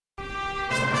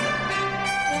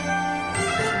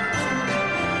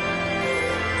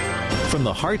From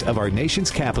the heart of our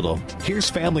nation's capital, here's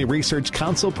Family Research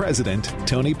Council President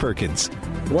Tony Perkins.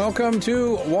 Welcome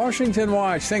to Washington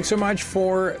Watch. Thanks so much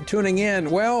for tuning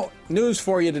in. Well, news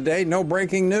for you today. No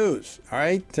breaking news. All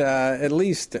right. At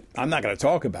least I'm not going to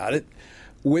talk about it.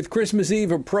 With Christmas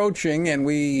Eve approaching and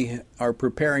we are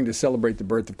preparing to celebrate the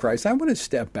birth of Christ, I want to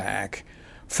step back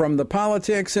from the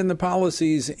politics and the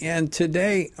policies. And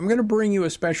today I'm going to bring you a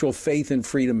special Faith and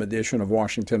Freedom edition of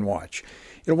Washington Watch.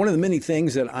 You know, one of the many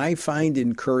things that I find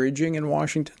encouraging in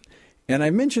Washington, and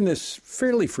I mention this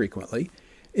fairly frequently,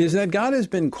 is that God has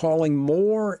been calling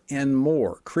more and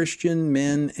more Christian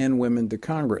men and women to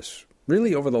Congress,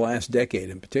 really over the last decade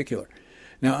in particular.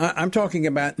 Now, I'm talking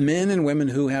about men and women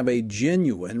who have a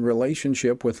genuine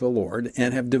relationship with the Lord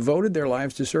and have devoted their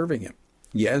lives to serving Him.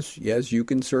 Yes, you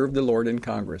can serve the Lord in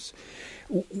Congress.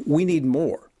 We need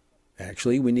more.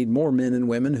 Actually, we need more men and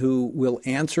women who will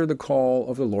answer the call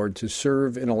of the Lord to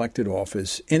serve in elected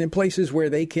office and in places where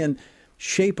they can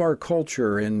shape our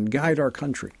culture and guide our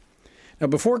country. Now,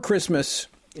 before Christmas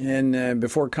and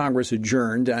before Congress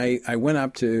adjourned, I went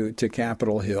up to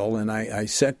Capitol Hill and I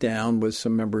sat down with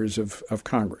some members of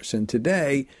Congress. And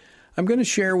today, I'm going to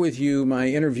share with you my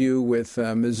interview with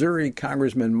Missouri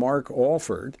Congressman Mark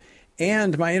Alford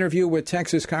and my interview with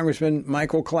Texas Congressman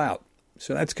Michael Clout.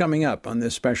 So that's coming up on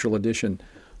this special edition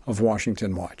of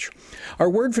Washington Watch. Our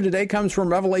word for today comes from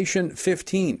Revelation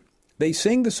 15. They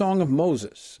sing the song of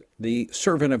Moses, the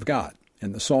servant of God,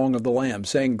 and the song of the Lamb,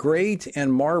 saying, "Great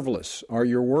and marvelous are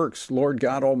your works, Lord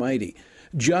God Almighty.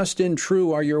 Just and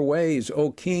true are your ways,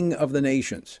 O King of the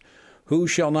nations. Who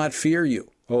shall not fear you,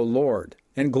 O Lord,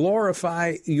 and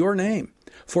glorify your name?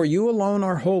 For you alone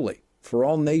are holy. For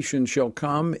all nations shall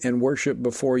come and worship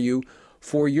before you,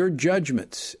 for your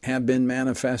judgments have been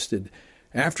manifested.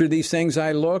 After these things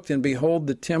I looked, and behold,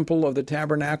 the temple of the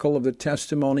tabernacle of the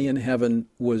testimony in heaven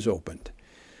was opened."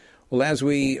 Well, as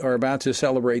we are about to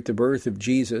celebrate the birth of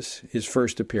Jesus, his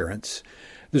first appearance,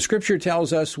 the Scripture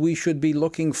tells us we should be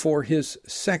looking for his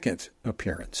second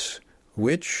appearance,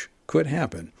 which could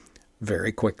happen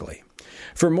very quickly.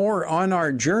 For more on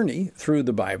our journey through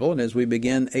the Bible, and as we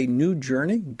begin a new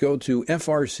journey, go to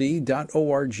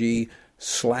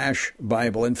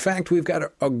frc.org/Bible. In fact, we've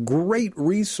got a great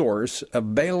resource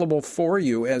available for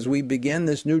you as we begin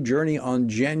this new journey on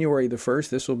January the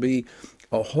 1st. This will be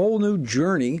a whole new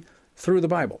journey through the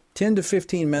Bible, 10 to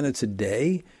 15 minutes a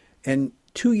day, and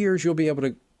 2 years you'll be able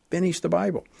to finish the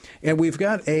Bible. And we've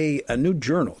got a new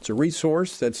journal. It's a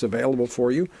resource that's available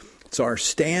for you. It's our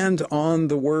Stand on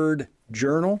the Word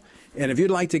journal. And if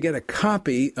you'd like to get a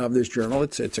copy of this journal,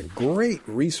 it's a great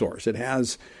resource. It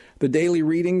has the daily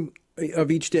reading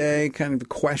of each day, kind of the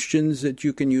questions that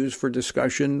you can use for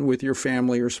discussion with your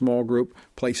family or small group,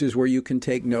 places where you can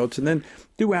take notes. And then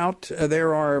throughout,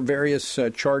 there are various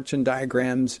charts and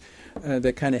diagrams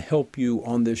that kind of help you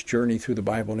on this journey through the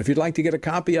Bible. And if you'd like to get a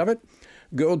copy of it,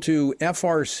 go to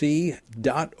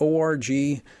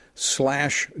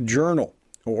frc.org/journal,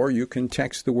 or you can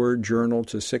text the word journal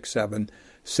to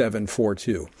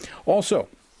 67742. Also,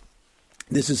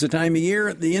 this is the time of year,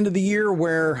 at the end of the year,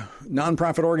 where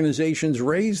nonprofit organizations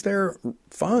raise their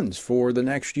funds for the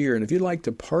next year. And if you'd like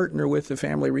to partner with the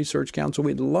Family Research Council,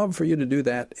 we'd love for you to do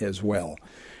that as well.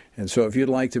 And so if you'd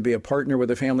like to be a partner with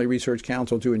the Family Research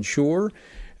Council to ensure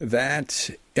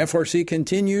that FRC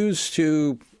continues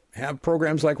to have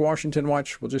programs like Washington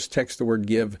Watch, we'll just text the word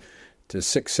GIVE to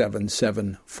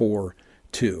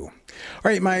 67742. All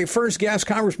right, my first guest,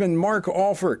 Congressman Mark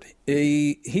Alford.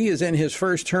 He is in his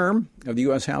first term of the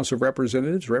U.S. House of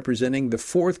Representatives, representing the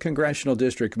 4th Congressional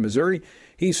District of Missouri.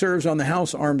 He serves on the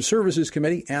House Armed Services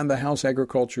Committee and the House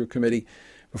Agriculture Committee.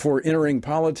 Before entering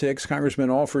politics, Congressman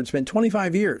Alford spent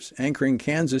 25 years anchoring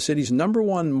Kansas City's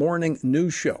 #1 morning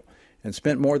news show and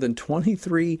spent more than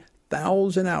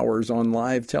 23,000 hours on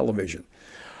live television.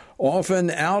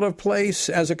 Often out of place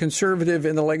as a conservative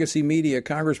in the legacy media,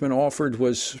 Congressman Alford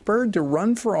was spurred to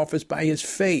run for office by his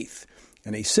faith,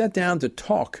 and he sat down to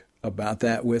talk about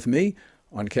that with me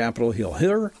on Capitol Hill.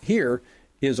 Here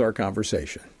is our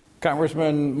conversation.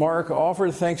 Congressman Mark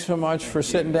Alford, thanks so much for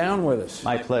sitting down with us.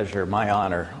 My pleasure, my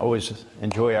honor. Always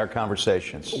enjoy our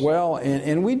conversations. Well,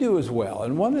 and we do as well.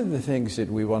 And one of the things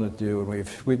that we want to do, and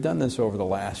we've done this over the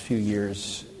last few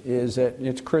years, is that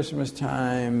it's Christmas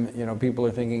time. You know, people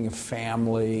are thinking of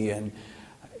family and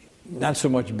not so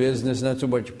much business, not so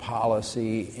much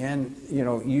policy. And you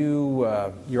know,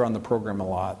 you're on the program a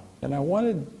lot, and I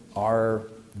wanted our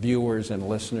viewers and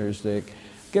listeners to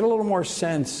get a little more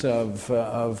sense of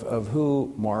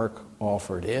who Mark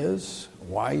Alford is,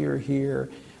 why you're here,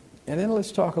 and then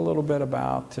let's talk a little bit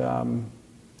about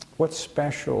what's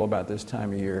special about this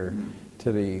time of year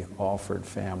to the Alford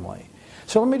family.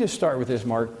 So let me just start with this,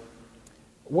 Mark.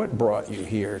 What brought you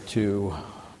here to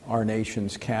our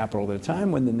nation's capital at a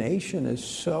time when the nation is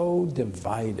so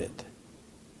divided?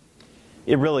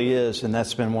 It really is, and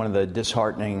that's been one of the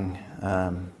disheartening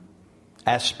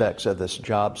aspects of this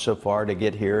job so far, to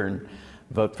get here and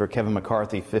vote for Kevin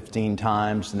McCarthy 15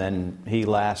 times, and then he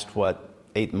lasts,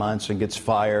 8 months and gets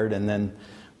fired, and then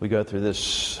we go through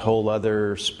this whole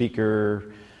other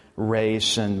speaker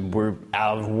race, and we're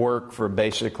out of work for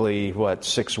basically,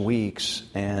 6 weeks.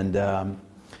 And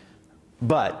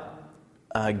but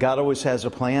God always has a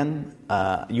plan.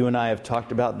 You and I have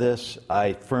talked about this.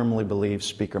 I firmly believe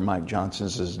Speaker Mike Johnson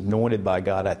is anointed by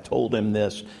God. I told him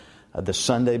this the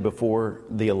Sunday before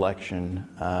the election.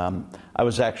 I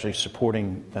was actually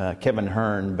supporting Kevin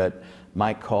Hearn, but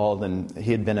Mike called, and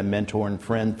he had been a mentor and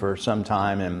friend for some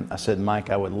time. And I said, Mike,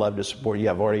 I would love to support you.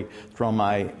 I've already thrown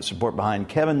my support behind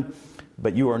Kevin,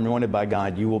 but you are anointed by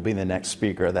God. You will be the next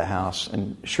Speaker of the House.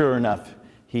 And sure enough,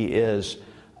 he is.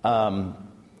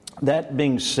 That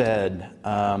being said,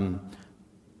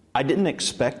 I didn't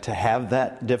expect to have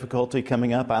that difficulty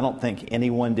coming up. I don't think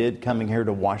anyone did coming here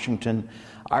to Washington.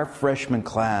 Our freshman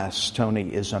class,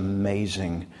 Tony, is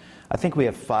amazing. I think we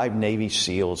have 5 Navy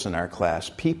SEALs in our class,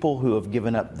 people who have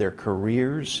given up their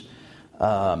careers,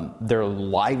 their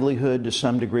livelihood to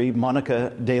some degree.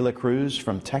 Monica De La Cruz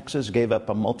from Texas gave up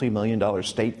a multi-million-dollar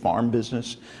State Farm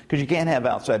business, because you can't have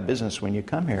outside business when you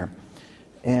come here.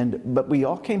 But we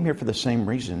all came here for the same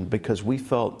reason, because we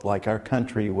felt like our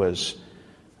country was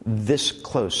this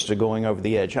close to going over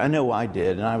the edge. I know I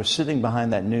did, and I was sitting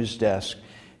behind that news desk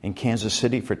in Kansas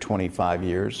City for 25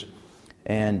 years.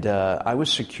 And I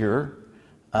was secure.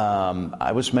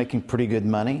 I was making pretty good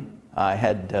money.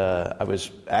 I was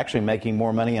actually making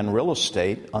more money in real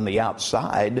estate on the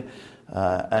outside,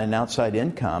 an outside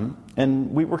income,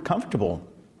 and we were comfortable.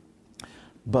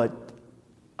 But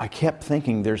I kept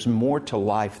thinking there's more to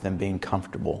life than being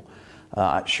comfortable.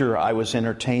 Sure, I was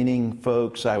entertaining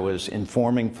folks. I was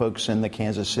informing folks in the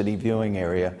Kansas City viewing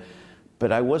area.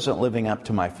 But I wasn't living up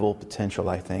to my full potential,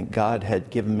 I think. God had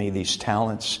given me these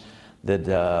talents that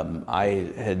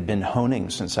I had been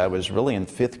honing since I was really in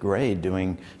 5th grade,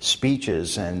 doing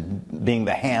speeches and being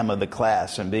the ham of the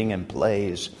class and being in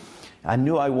plays. I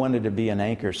knew I wanted to be an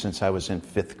anchor since I was in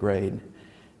 5th grade.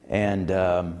 And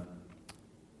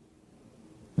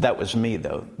that was me,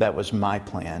 though. That was my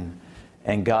plan.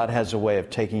 And God has a way of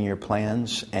taking your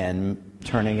plans and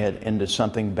turning it into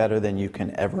something better than you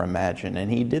can ever imagine.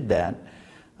 And He did that.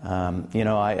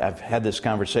 I've had this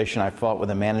conversation. I fought with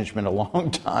the management a long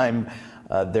time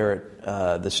there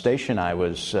at the station I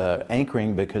was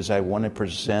anchoring, because I want to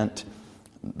present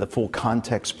the full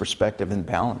context, perspective, and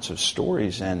balance of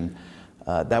stories. And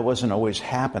that wasn't always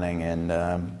happening. And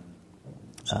I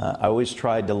always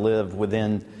tried to live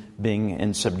within being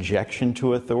in subjection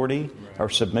to authority, or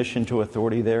submission to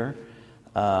authority there.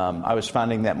 I was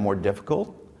finding that more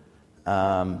difficult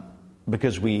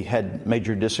because we had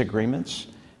major disagreements.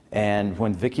 And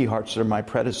when Vicki Hartzler, my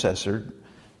predecessor,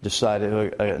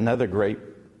 decided, another great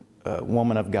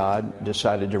woman of God,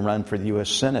 decided to run for the U.S.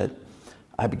 Senate,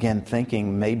 I began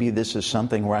thinking maybe this is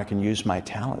something where I can use my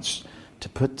talents to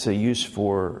put to use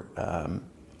for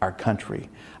our country.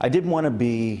 I didn't want to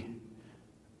be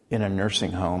in a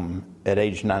nursing home at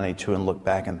age 92 and look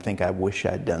back and think I wish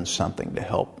I'd done something to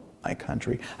help my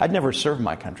country. I'd never served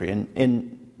my country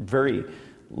in very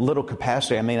little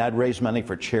capacity. I mean, I'd raised money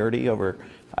for charity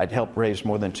I'd helped raise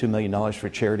more than $2 million for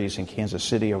charities in Kansas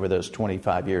City over those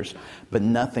 25 years, but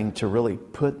nothing to really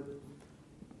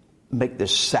make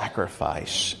this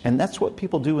sacrifice. And that's what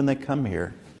people do when they come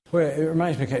here. Well, it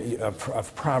reminds me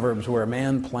of Proverbs, where a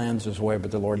man plans his way,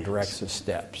 but the Lord directs his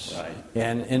steps. Right.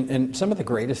 And some of the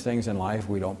greatest things in life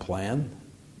we don't plan,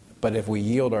 but if we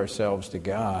yield ourselves to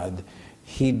God,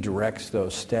 He directs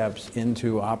those steps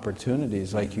into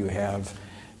opportunities like you have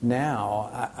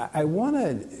now. I want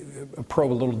to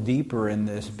probe a little deeper in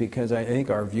this, because I think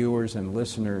our viewers and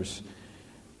listeners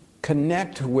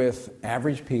connect with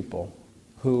average people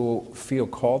who feel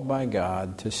called by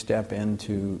God to step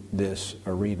into this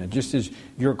arena. Just as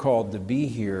you're called to be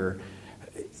here,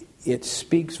 it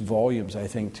speaks volumes, I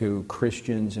think, to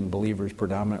Christians and believers,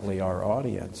 predominantly our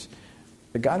audience,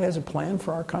 that God has a plan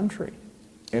for our country,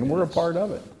 and we're a part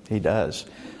of it. He does.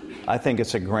 I think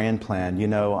it's a grand plan. You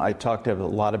know, I talked a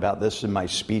lot about this in my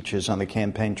speeches on the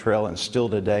campaign trail, and still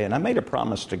today. And I made a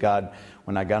promise to God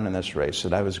when I got in this race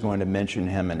that I was going to mention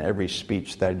Him in every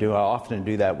speech that I do. I often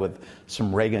do that with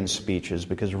some Reagan speeches,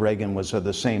 because Reagan was of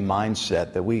the same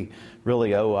mindset that we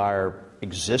really owe our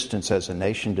existence as a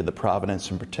nation to the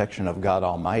providence and protection of God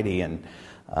Almighty. And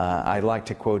I like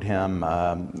to quote him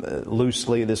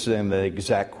loosely. This is in the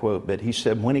exact quote, but he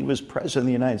said, when he was president of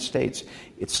the United States,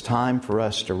 it's time for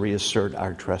us to reassert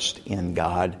our trust in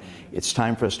God. It's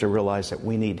time for us to realize that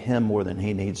we need him more than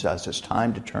he needs us. It's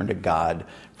time to turn to God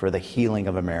for the healing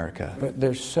of America. But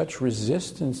there's such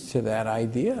resistance to that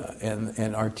idea,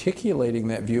 and articulating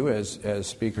that view, as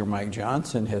Speaker Mike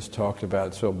Johnson has talked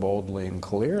about so boldly and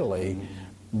clearly.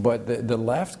 But the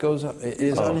left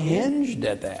is unhinged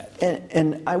at that.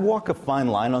 And I walk a fine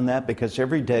line on that, because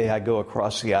every day I go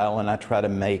across the aisle and I try to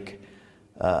make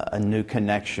a new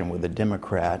connection with a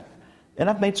Democrat. And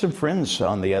I've made some friends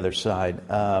on the other side.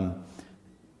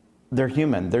 They're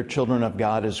human. They're children of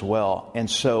God as well. And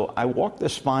so I walk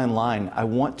this fine line. I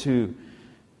want to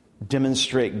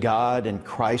demonstrate God and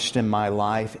Christ in my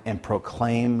life and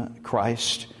proclaim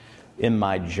Christ in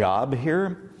my job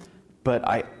here. But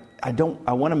I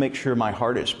want to make sure my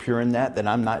heart is pure in that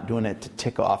I'm not doing it to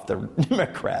tick off the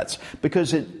Democrats.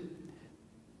 Because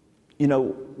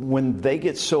when they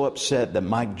get so upset that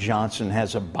Mike Johnson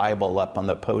has a Bible up on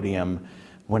the podium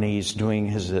when he's doing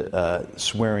his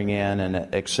swearing in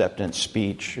and acceptance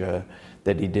speech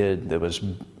that he did that was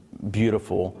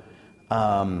beautiful,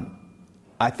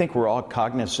 I think we're all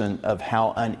cognizant of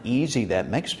how uneasy that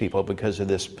makes people because of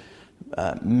this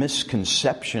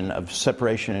misconception of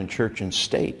separation in church and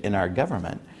state in our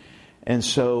government. And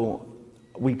so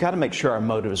we've got to make sure our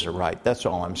motives are right. That's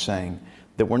all I'm saying.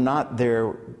 That we're not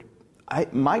there.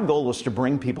 My goal is to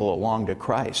bring people along to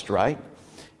Christ, right?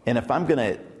 And if I'm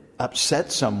going to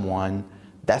upset someone,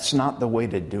 that's not the way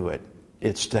to do it.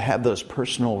 It's to have those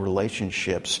personal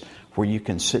relationships where you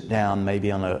can sit down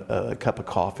maybe on a cup of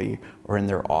coffee or in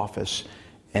their office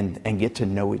and get to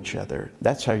know each other.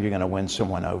 That's how you're going to win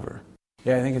someone over.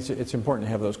 Yeah, I think it's important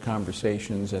to have those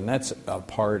conversations, and that's a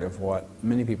part of what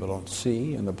many people don't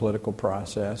see in the political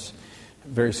process.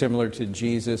 Very similar to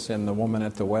Jesus and the woman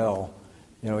at the well.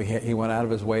 He went out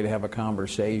of his way to have a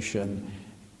conversation,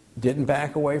 didn't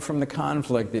back away from the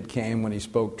conflict that came when he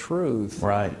spoke truth.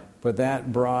 Right. But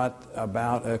that brought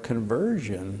about a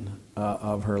conversion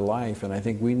of her life, and I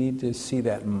think we need to see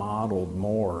that modeled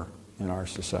more in our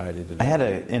society today. I had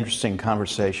an interesting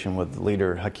conversation with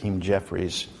leader Hakeem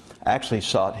Jeffries. I actually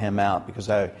sought him out because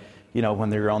when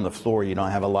they're on the floor, you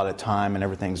don't have a lot of time and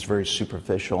everything's very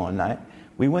superficial. And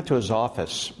we went to his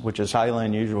office, which is highly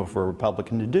unusual for a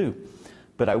Republican to do.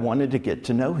 But I wanted to get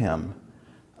to know him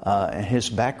and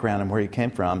his background and where he came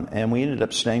from. And we ended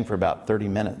up staying for about 30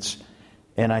 minutes.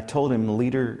 And I told him,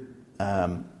 leader,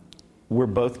 we're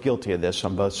both guilty of this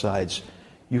on both sides.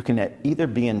 You can either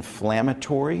be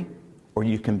inflammatory or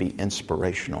you can be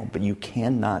inspirational, but you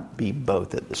cannot be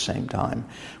both at the same time.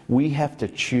 We have to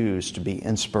choose to be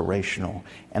inspirational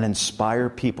and inspire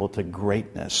people to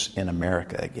greatness in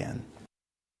America again.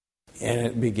 And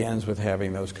it begins with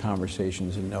having those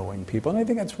conversations and knowing people. And I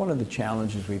think that's one of the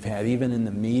challenges we've had, even in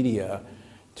the media,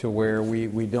 to where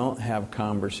we don't have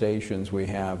conversations. We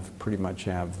pretty much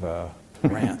have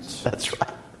rants. That's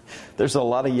right. There's a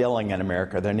lot of yelling in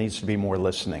America. There needs to be more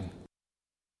listening.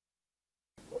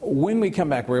 When we come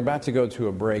back, we're about to go to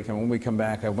a break, and when we come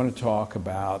back, I want to talk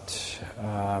about, so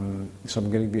I'm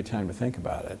going to give you time to think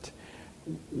about it.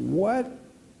 What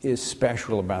is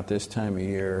special about this time of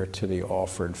year to the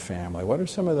Alford family? What are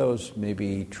some of those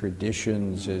maybe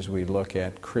traditions as we look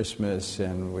at Christmas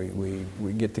and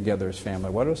we get together as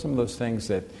family? What are some of those things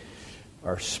that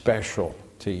are special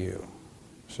to you?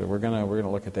 So we're gonna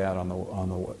look at that on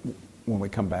the when we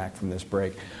come back from this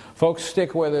break. Folks,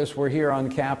 stick with us. We're here on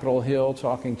Capitol Hill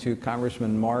talking to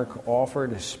Congressman Mark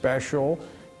Alford, a special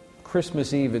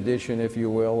Christmas Eve edition, if you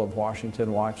will, of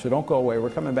Washington Watch. So don't go away. We're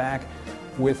coming back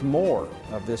with more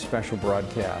of this special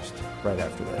broadcast right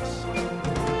after this.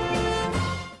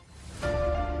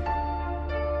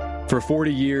 For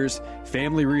 40 years,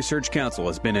 Family Research Council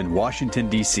has been in Washington,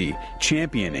 D.C.,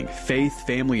 championing faith,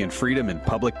 family, and freedom in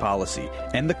public policy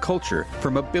and the culture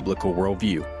from a biblical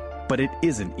worldview. But it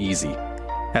isn't easy.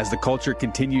 As the culture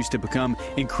continues to become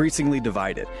increasingly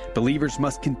divided, believers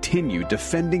must continue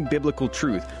defending biblical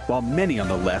truth while many on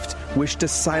the left wish to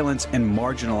silence and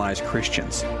marginalize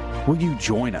Christians. Will you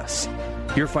join us?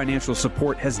 Your financial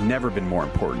support has never been more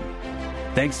important.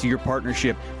 Thanks to your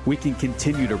partnership, we can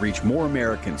continue to reach more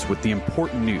Americans with the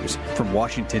important news from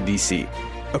Washington, D.C.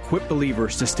 Equip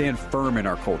believers to stand firm in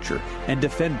our culture and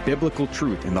defend biblical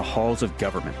truth in the halls of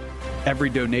government.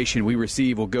 Every donation we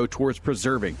receive will go towards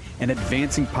preserving and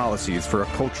advancing policies for a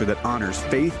culture that honors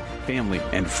faith, family,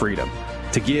 and freedom.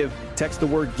 To give, text the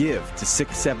word GIVE to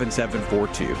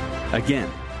 67742. Again,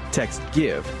 text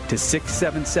GIVE to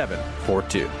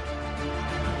 67742.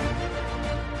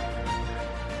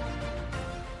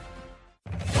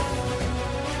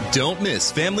 Don't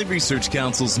miss Family Research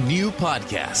Council's new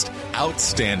podcast,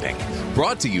 Outstanding.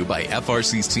 Brought to you by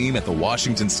FRC's team at the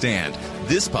Washington Stand.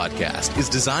 This podcast is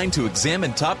designed to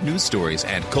examine top news stories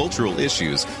and cultural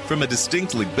issues from a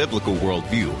distinctly biblical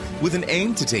worldview, with an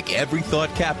aim to take every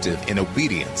thought captive in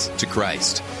obedience to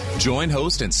Christ. Join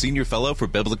host and senior fellow for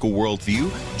biblical worldview,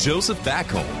 Joseph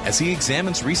Backholm, as he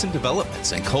examines recent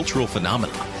developments and cultural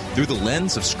phenomena through the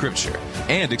lens of Scripture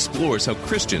and explores how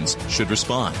Christians should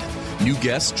respond. New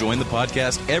guests join the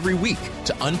podcast every week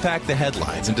to unpack the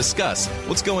headlines and discuss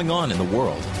what's going on in the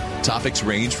world. Topics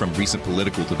range from recent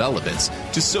political developments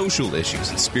to social issues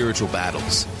and spiritual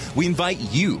battles. We invite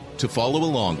you to follow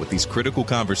along with these critical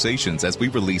conversations as we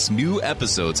release new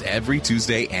episodes every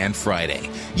Tuesday and Friday.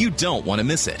 You don't want to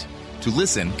miss it. To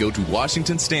listen, go to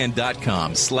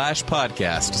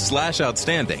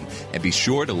washingtonstand.com/podcast/outstanding and be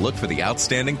sure to look for the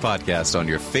Outstanding Podcast on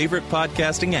your favorite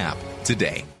podcasting app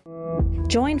today.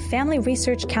 Join Family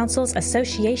Research Council's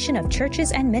Association of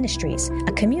Churches and Ministries,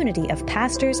 a community of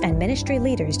pastors and ministry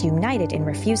leaders united in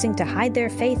refusing to hide their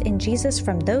faith in Jesus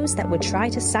from those that would try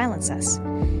to silence us.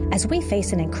 As we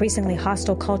face an increasingly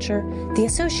hostile culture, the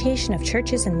Association of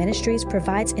Churches and Ministries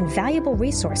provides invaluable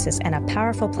resources and a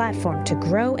powerful platform to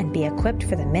grow and be equipped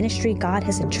for the ministry God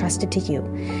has entrusted to you.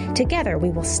 Together,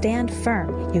 we will stand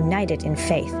firm, united in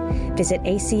faith. Visit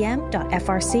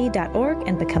acm.frc.org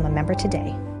and become a member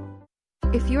today.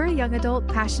 If you're a young adult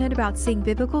passionate about seeing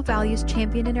biblical values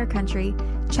championed in our country,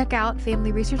 check out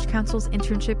Family Research Council's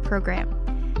internship program.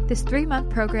 This 3-month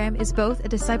program is both a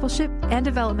discipleship and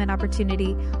development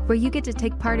opportunity where you get to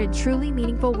take part in truly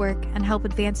meaningful work and help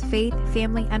advance faith,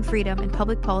 family, and freedom in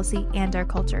public policy and our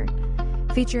culture.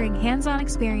 Featuring hands-on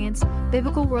experience,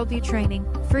 biblical worldview training,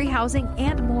 free housing,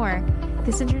 and more,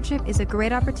 this internship is a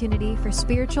great opportunity for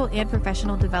spiritual and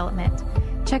professional development.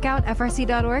 Check out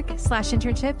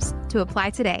frc.org/internships to apply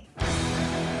today.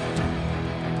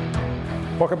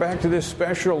 Welcome back to this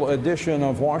special edition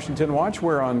of Washington Watch.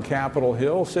 We're on Capitol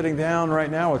Hill, sitting down right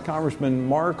now with Congressman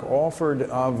Mark Alford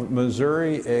of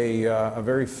Missouri, a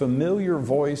very familiar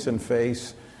voice and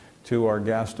face to our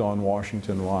guest on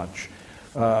Washington Watch.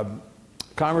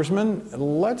 Congressman,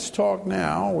 let's talk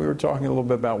now. We were talking a little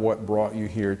bit about what brought you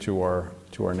here to our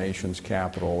nation's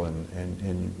capital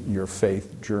and your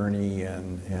faith journey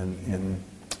and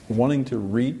wanting to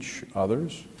reach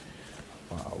others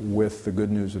with the good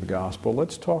news of the gospel.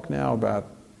 Let's talk now about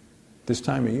this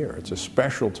time of year. It's a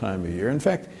special time of year. In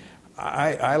fact,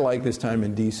 I like this time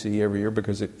in D.C. every year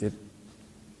because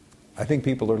I think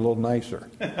people are a little nicer.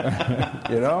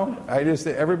 You know,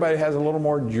 everybody has a little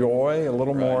more joy, a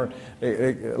little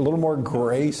more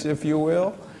grace, if you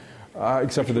will.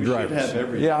 Except for the drivers.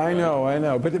 Yeah, I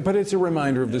know. But it's a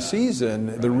reminder of the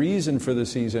season, the reason for the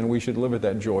season. We should live with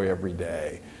that joy every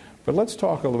day. But let's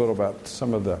talk a little bit about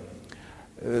some of the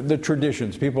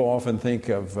traditions. People often think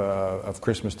of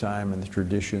Christmas time and the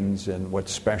traditions and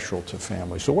what's special to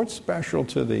family. So what's special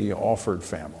to the Alford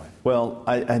family? Well,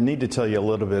 I need to tell you a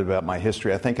little bit about my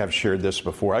history. I think I've shared this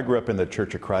before. I grew up in the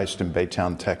Church of Christ in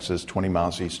Baytown, Texas, 20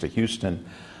 miles east of Houston.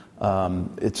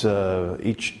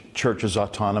 Each church is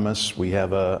autonomous. We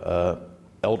have a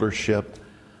eldership,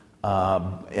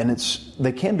 and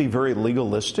they can be very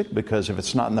legalistic because if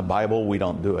it's not in the Bible, we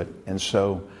don't do it. And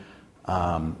so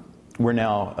we're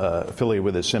now affiliated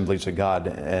with Assemblies of God,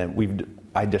 and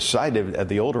I decided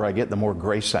the older I get, the more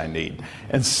grace I need,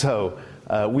 and so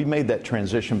we made that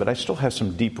transition. But I still have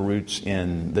some deep roots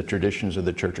in the traditions of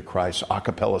the Church of Christ. A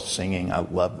cappella singing, I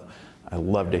love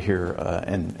to hear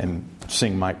and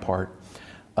sing my part.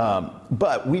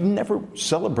 But we never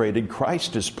celebrated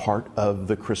Christ as part of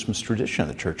the Christmas tradition of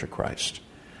the Church of Christ.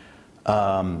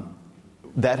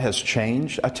 That has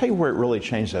changed. I'll tell you where it really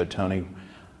changed, though, Tony.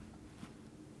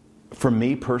 For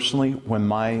me personally, when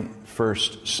my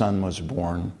first son was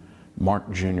born,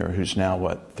 Mark Jr., who's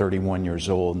now, 31 years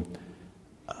old,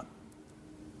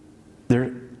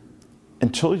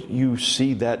 until you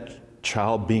see that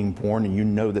child being born and you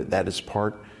know that is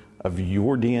part of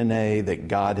your DNA, that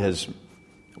God has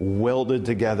welded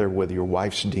together with your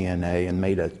wife's DNA and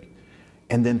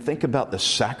and then think about the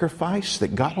sacrifice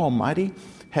that God Almighty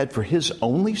had for His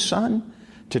only Son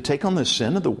to take on the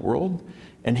sin of the world.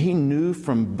 And He knew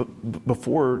from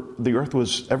before the earth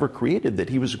was ever created that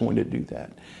He was going to do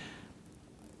that.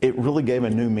 It really gave a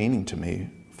new meaning to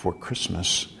me for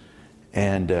Christmas.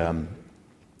 And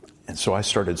so I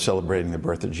started celebrating the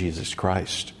birth of Jesus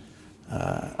Christ.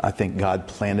 I think God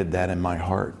planted that in my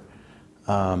heart.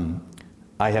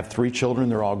 I have 3 children.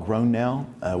 They're all grown now.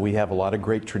 We have a lot of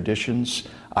great traditions.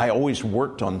 I always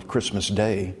worked on Christmas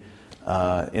Day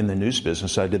in the news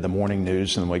business. I did the morning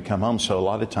news and we'd come home. So a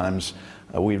lot of times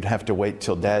we'd have to wait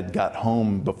till Dad got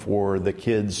home before the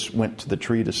kids went to the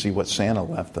tree to see what Santa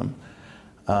left them.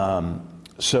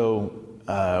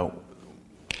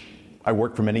 I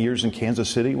worked for many years in Kansas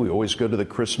City. We always go to the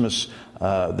Christmas,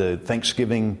 the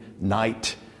Thanksgiving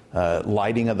night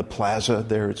lighting of the plaza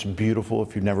there. It's beautiful.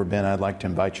 If you've never been, I'd like to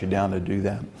invite you down to do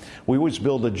that. We always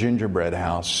build a gingerbread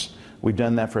house. We've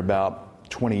done that for about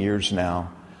 20 years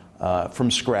now,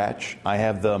 from scratch. I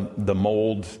have the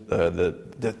mold, the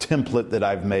template that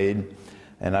I've made,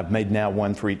 and I've made now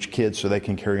one for each kid so they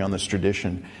can carry on this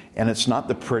tradition. And it's not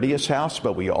the prettiest house,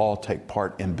 but we all take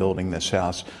part in building this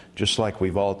house, just like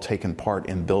we've all taken part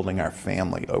in building our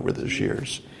family over those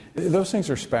years. Those things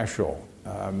are special,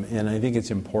 and I think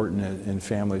it's important in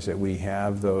families that we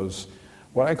have those,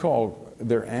 what I call,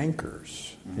 they're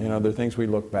anchors. You know, they're things we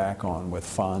look back on with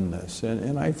fondness,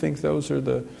 and I think those are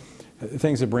the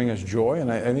things that bring us joy,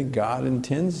 and I think God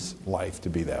intends life to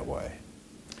be that way.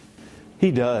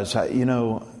 He does. You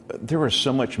know, there is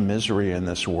so much misery in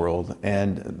this world,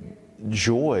 and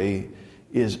joy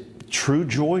is true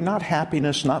joy, not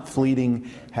happiness, not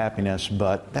fleeting happiness,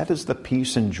 but that is the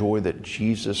peace and joy that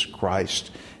Jesus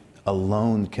Christ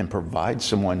alone can provide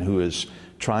someone who is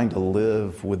trying to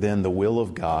live within the will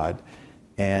of God.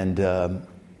 And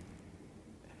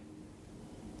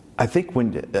I think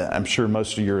I'm sure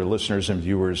most of your listeners and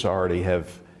viewers already have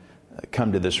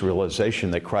come to this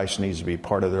realization that Christ needs to be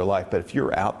part of their life. But if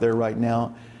you're out there right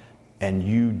now and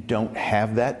you don't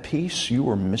have that peace, you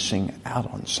are missing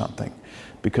out on something.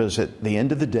 Because at the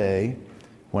end of the day,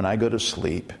 when I go to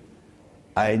sleep,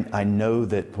 I know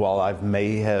that while I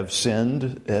may have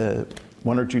sinned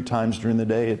one or two times during the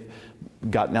day,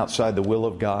 gotten outside the will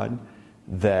of God,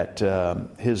 that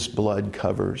His blood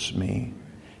covers me.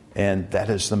 And that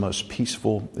is the most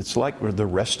peaceful. It's like we're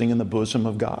resting in the bosom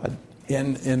of God.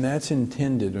 And that's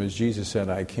intended, as Jesus said,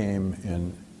 I came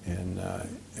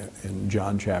in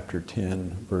John chapter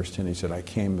 10, verse 10, He said, I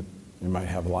came that you might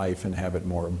have life and have it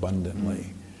more abundantly.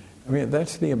 I mean,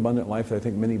 that's the abundant life that I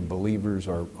think many believers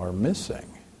are missing.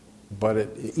 But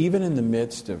even in the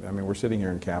midst of, I mean, we're sitting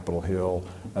here in Capitol Hill,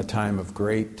 a time of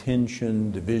great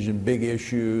tension, division, big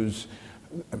issues,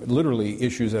 literally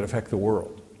issues that affect the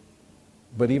world.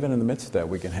 But even in the midst of that,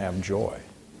 we can have joy.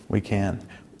 We can,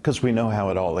 because we know how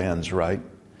it all ends, right?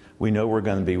 We know we're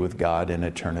going to be with God in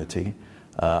eternity.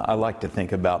 I like to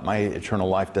think about my eternal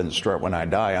life doesn't start when I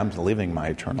die. I'm living my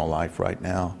eternal life right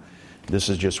now. This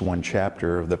is just one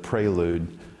chapter of the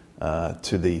prelude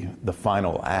to the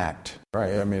final act.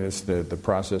 Right. I mean, it's the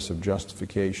process of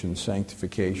justification,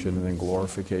 sanctification, and then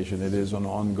glorification. It is an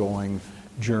ongoing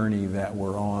journey that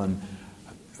we're on.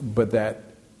 But that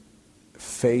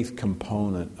faith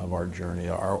component of our journey,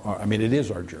 I mean, it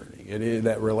is our journey. It is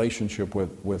that relationship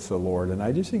with the Lord. And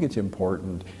I just think it's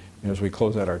important, as we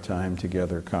close out our time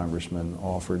together, Congressman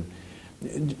Alford,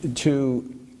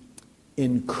 to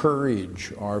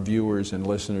encourage our viewers and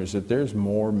listeners that there's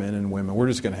more men and women. We're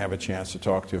just going to have a chance to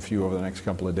talk to a few over the next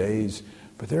couple of days,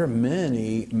 but there are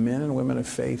many men and women of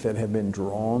faith that have been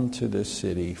drawn to this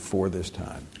city for this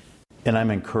time. And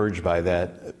I'm encouraged by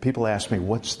that. People ask me,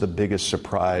 what's the biggest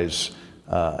surprise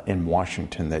in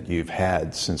Washington that you've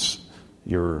had since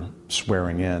your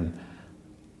swearing in?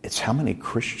 It's how many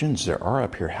Christians there are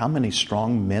up here, how many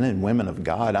strong men and women of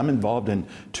God. I'm involved in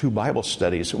 2 Bible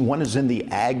studies. One is in the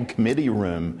Ag Committee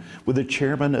room with the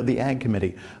chairman of the Ag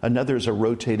Committee. Another is a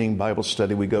rotating Bible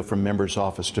study. We go from member's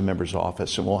office to member's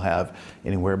office, and we'll have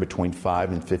anywhere between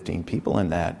 5 and 15 people in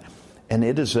that. And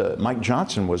it is Mike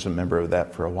Johnson was a member of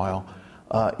that for a while.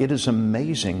 It is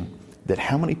amazing that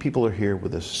how many people are here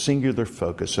with a singular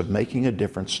focus of making a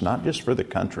difference, not just for the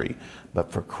country,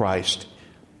 but for Christ.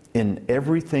 In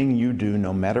everything you do,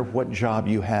 no matter what job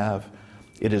you have,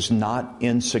 it is not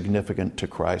insignificant to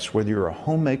Christ. Whether you're a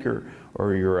homemaker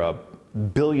or you're a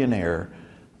billionaire,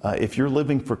 if you're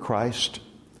living for Christ,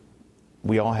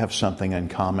 we all have something in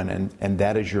common, and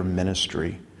that is your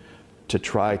ministry, to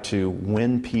try to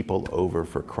win people over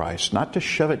for Christ. Not to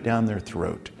shove it down their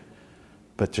throat,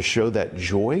 but to show that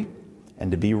joy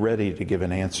and to be ready to give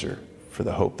an answer for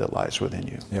the hope that lies within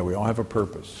you. Yeah, we all have a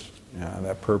purpose. Yeah,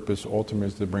 that purpose ultimately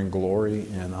is to bring glory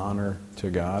and honor to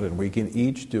God, and we can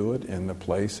each do it in the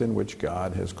place in which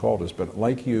God has called us. But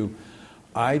like you,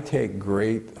 I take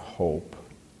great hope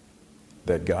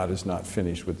that God is not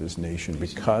finished with this nation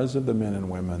because of the men and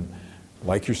women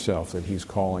like yourself that He's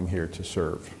calling here to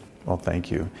serve. Well,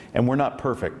 thank you. And we're not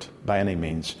perfect by any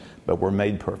means, but we're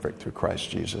made perfect through Christ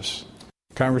Jesus.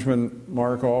 Congressman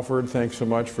Mark Alford, thanks so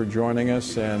much for joining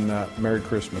us, and Merry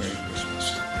Christmas. Merry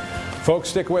Christmas. Folks,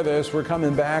 stick with us. We're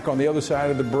coming back on the other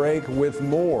side of the break with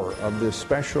more of this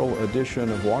special edition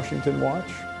of Washington Watch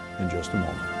in just a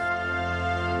moment.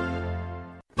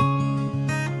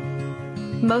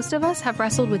 Most of us have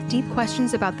wrestled with deep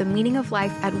questions about the meaning of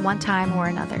life at one time or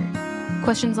another.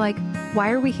 Questions like, why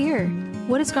are we here?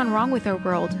 What has gone wrong with our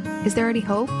world? Is there any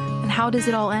hope? And how does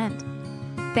it all end?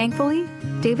 Thankfully,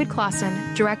 David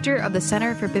Clausen, director of the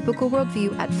Center for Biblical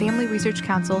Worldview at Family Research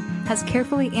Council, has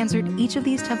carefully answered each of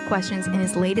these tough questions in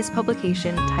his latest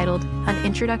publication titled An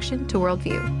Introduction to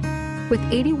Worldview. With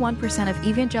 81% of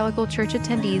evangelical church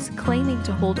attendees claiming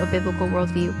to hold a biblical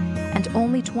worldview and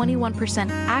only 21%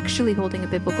 actually holding a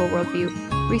biblical worldview,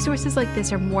 resources like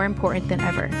this are more important than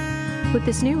ever. With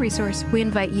this new resource, we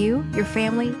invite you, your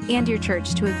family, and your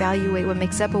church to evaluate what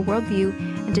makes up a worldview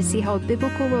and to see how a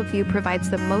biblical worldview provides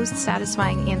the most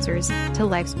satisfying answers to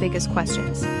life's biggest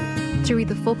questions. To read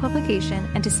the full publication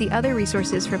and to see other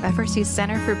resources from FRC's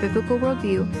Center for Biblical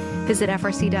Worldview, visit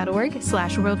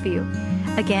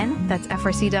frc.org/worldview. Again, that's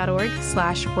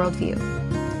frc.org/worldview.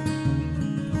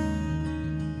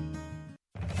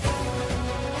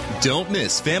 Don't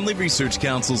miss Family Research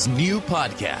Council's new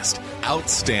podcast,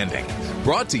 Outstanding.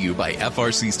 Brought to you by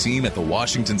FRC's team at the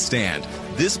Washington Stand.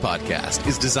 This podcast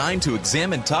is designed to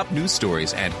examine top news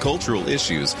stories and cultural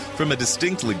issues from a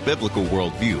distinctly biblical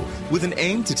worldview, with an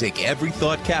aim to take every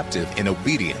thought captive in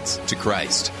obedience to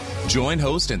Christ. Join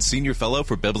host and senior fellow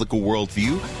for biblical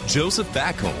worldview, Joseph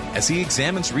Backholm, as he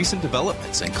examines recent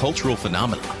developments and cultural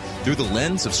phenomena through the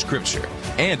lens of Scripture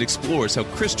and explores how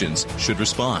Christians should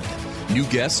respond. New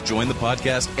guests join the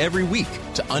podcast every week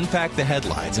to unpack the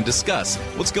headlines and discuss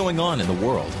what's going on in the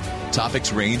world.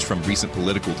 Topics range from recent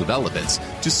political developments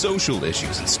to social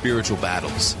issues and spiritual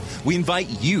battles. We invite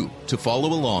you to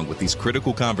follow along with these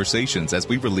critical conversations as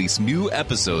we release new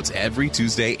episodes every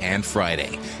Tuesday and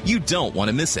Friday. You don't want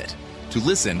to miss it. To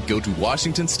listen, go to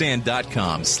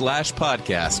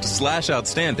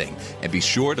WashingtonStand.com/podcast/outstanding and be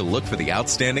sure to look for the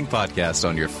Outstanding Podcast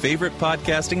on your favorite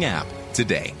podcasting app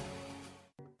today.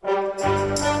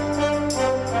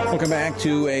 Welcome back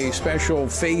to a special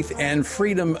Faith and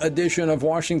Freedom edition of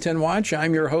Washington Watch.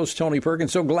 I'm your host, Tony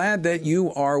Perkins. So glad that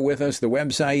you are with us. The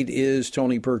website is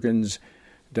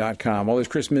tonyperkins.com. Well, as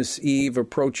Christmas Eve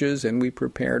approaches and we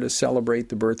prepare to celebrate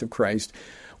the birth of Christ,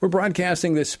 we're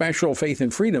broadcasting this special Faith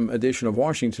and Freedom edition of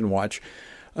Washington Watch.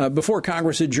 Before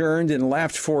Congress adjourned and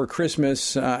left for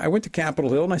Christmas, I went to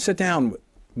Capitol Hill and I sat down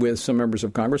with some members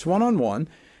of Congress one-on-one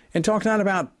and talked not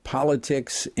about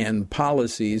politics and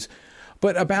policies,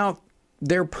 but about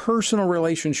their personal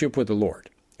relationship with the Lord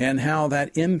and how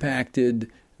that impacted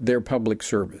their public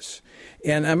service.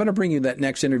 And I'm going to bring you that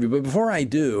next interview. But before I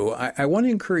do, I want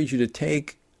to encourage you to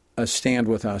take a stand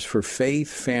with us for faith,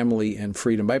 family, and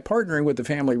freedom by partnering with the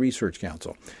Family Research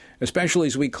Council, especially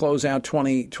as we close out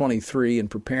 2023 and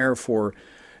prepare for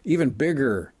even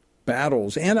bigger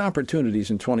battles and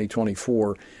opportunities in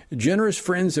 2024. Generous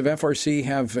friends of FRC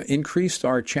have increased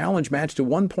our challenge match to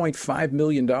 $1.5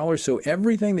 million. So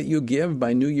everything that you give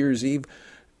by New Year's Eve,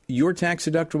 your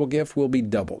tax-deductible gift will be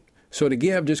doubled. So to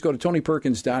give, just go to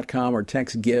tonyperkins.com or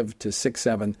text GIVE to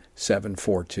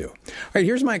 67742. All right,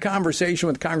 here's my conversation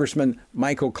with Congressman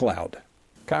Michael Cloud.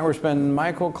 Congressman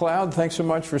Michael Cloud, thanks so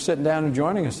much for sitting down and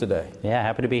joining us today. Yeah,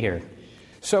 happy to be here.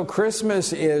 So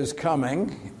Christmas is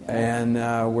coming, and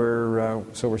we're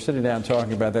sitting down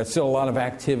talking about that. Still a lot of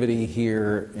activity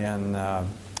here in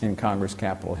Congress,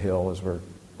 Capitol Hill, as we're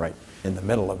right in the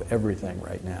middle of everything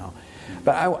right now.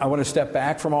 But I want to step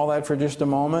back from all that for just a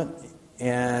moment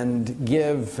and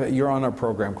you're on our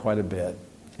program quite a bit,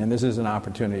 and this is an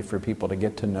opportunity for people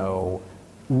to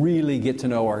really get to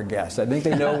know our guests. I think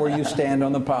they know where you stand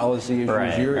on the policy issues.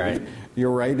 Right.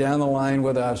 You're right down the line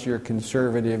with us. You're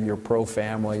conservative. You're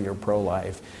pro-family. You're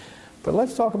pro-life. But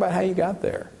let's talk about how you got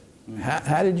there.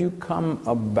 How did you come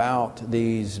about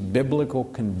these biblical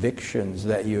convictions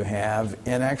that you have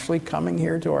and actually coming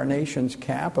here to our nation's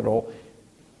capital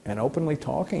and openly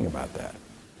talking about that?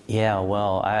 Yeah,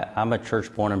 well, I'm a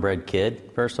church born and bred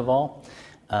kid, first of all.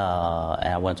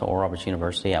 And I went to Oral Roberts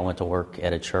University. I went to work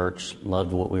at a church,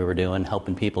 loved what we were doing,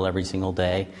 helping people every single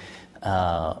day.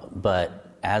 But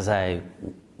as I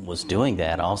was doing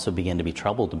that, I also began to be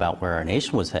troubled about where our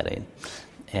nation was heading.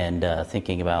 And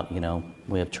thinking about,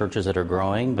 we have churches that are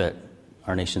growing, but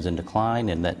our nation's in decline,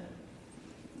 and that,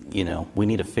 we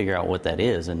need to figure out what that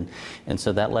is. And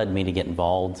so that led me to get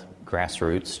involved,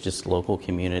 grassroots, just local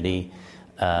community,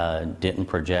 didn't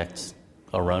project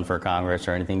a run for Congress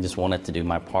or anything, just wanted to do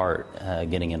my part,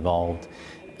 getting involved.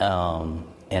 And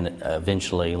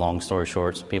eventually, long story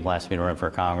short, people asked me to run for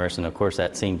Congress, and of course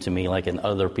that seemed to me like an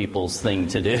other people's thing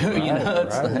to do.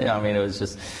 Right. It was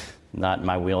just not in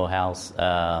my wheelhouse.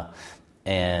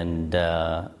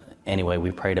 Anyway,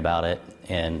 we prayed about it,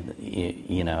 and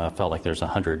I felt like there's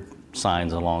 100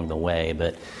 signs along the way.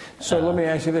 But so let me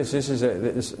ask you this: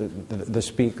 the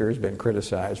speaker has been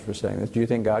criticized for saying this. Do you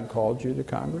think God called you to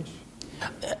Congress?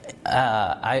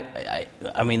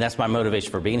 I mean, that's my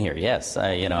motivation for being here. Yes,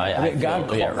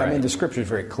 the Scripture is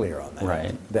very clear on that.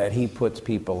 Right. That He puts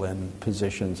people in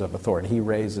positions of authority. He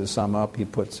raises some up. He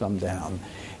puts some down.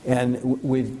 And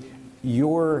with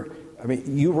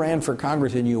you ran for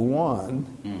Congress and you won.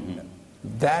 Mm-hmm.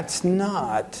 That's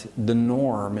not the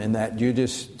norm in that you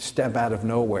just step out of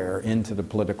nowhere into the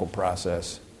political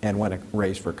process and win a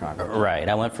race for Congress. Right.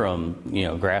 I went from,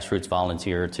 grassroots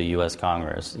volunteer to U.S.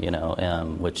 Congress,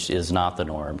 which is not the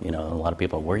norm. A lot of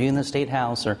people, were you in the State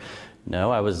House? Or no,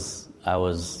 I was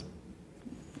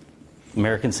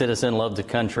American citizen, loved the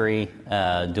country,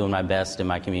 doing my best in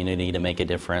my community to make a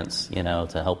difference,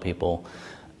 to help people.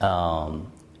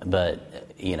 But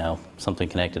something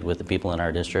connected with the people in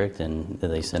our district, and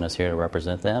they sent us here to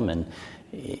represent them. And,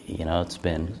 it's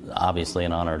been obviously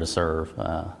an honor to serve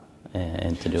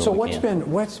and to do it. So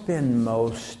what's been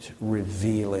most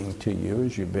revealing to you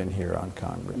as you've been here on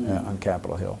Congress, on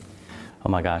Capitol Hill? Oh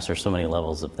my gosh, there's so many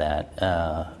levels of that.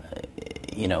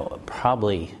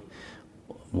 Probably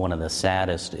one of the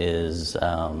saddest is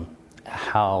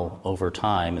how over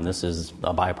time, and this is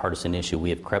a bipartisan issue, we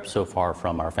have crept so far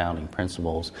from our founding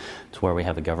principles to where we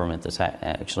have a government that's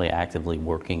actually actively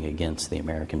working against the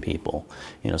American people.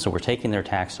 So we're taking their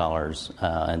tax dollars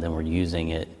and then we're using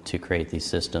it to create these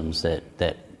systems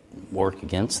that work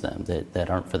against them, that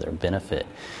aren't for their benefit.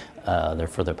 They're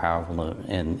for the powerful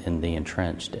and the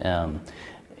entrenched.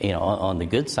 On the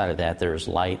good side of that, there's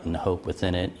light and hope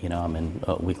within it. I'm in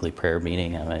a weekly prayer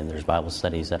meeting. There's Bible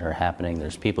studies that are happening.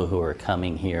 There's people who are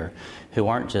coming here who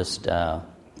aren't just,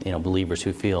 believers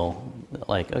who feel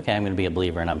like, okay, I'm going to be a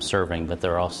believer and I'm serving, but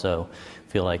they're also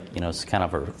feel like, it's kind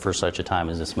of for such a time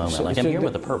as this moment. So, I'm here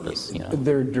with a purpose.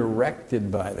 They're directed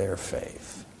by their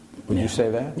faith. Would you say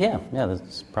that? Yeah,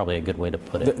 that's probably a good way to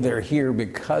put it. They're here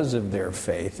because of their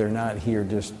faith. They're not here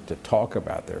just to talk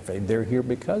about their faith. They're here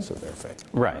because of their faith.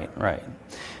 Right.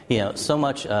 So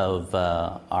much of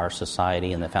our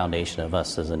society and the foundation of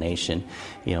us as a nation,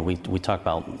 we talk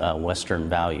about Western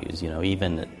values,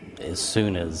 even as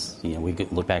soon as, we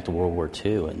look back to World War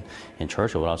II and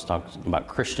Churchill would always talk about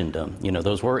Christendom.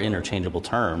 Those were interchangeable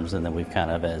terms, and then we've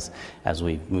kind of, as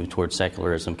we move towards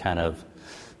secularism, kind of,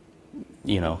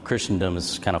 Christendom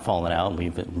has kind of fallen out, and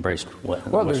we've embraced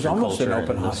Western there's almost culture an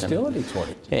open hostility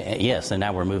toward it. Yes, and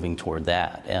now we're moving toward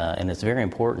that. And it's very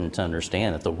important to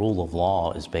understand that the rule of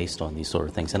law is based on these sort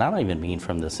of things. And I don't even mean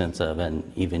from the sense of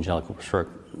an evangelical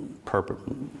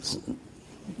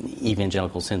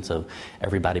sense of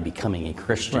everybody becoming a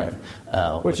Christian,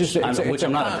 right. Which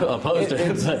I'm not opposed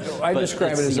to. I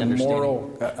describe it as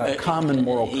a common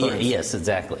moral currency. Yes,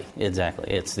 exactly.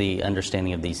 It's the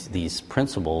understanding of these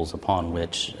principles upon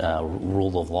which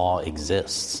rule of law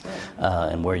exists,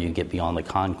 and where you get beyond the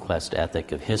conquest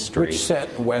ethic of history, which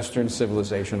set Western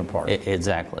civilization apart.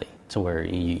 Exactly. To where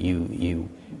you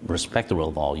respect the rule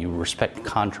of law, you respect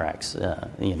contracts,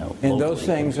 and those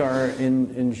things are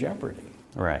in jeopardy.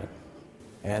 Right.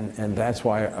 And that's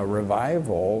why a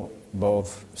revival,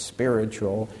 both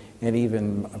spiritual and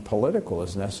even political,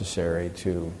 is necessary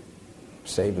to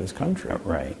save this country.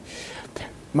 Right.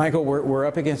 Michael, we're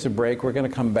up against a break. We're going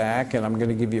to come back, and I'm going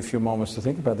to give you a few moments to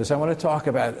think about this. I want to talk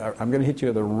about, I'm going to hit you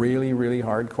with a really, really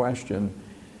hard question.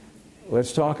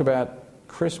 Let's talk about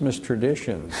Christmas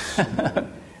traditions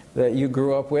that you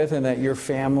grew up with and that your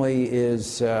family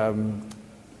is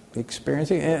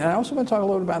experiencing. And I also want to talk a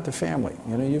little bit about the family.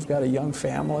 You've got a young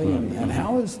family, and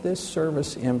how is this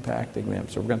service impacting them?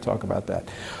 So we're going to talk about that.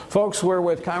 Folks, we're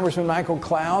with Congressman Michael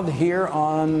Cloud here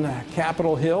on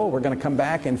Capitol Hill. We're going to come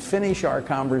back and finish our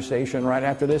conversation right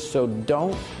after this, so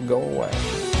don't go away.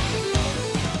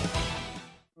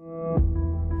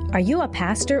 Are you a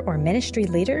pastor or ministry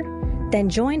leader? Then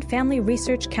join Family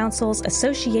Research Council's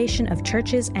Association of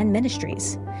Churches and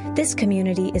Ministries. This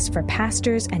community is for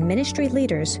pastors and ministry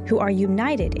leaders who are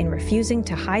united in refusing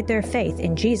to hide their faith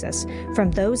in Jesus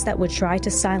from those that would try to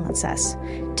silence us.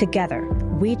 Together,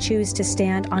 we choose to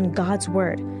stand on God's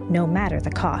Word, no matter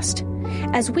the cost.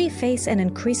 As we face an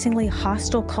increasingly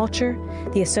hostile culture,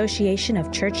 the Association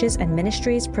of Churches and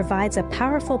Ministries provides a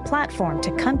powerful platform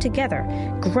to come together,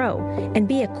 grow, and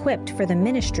be equipped for the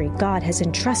ministry God has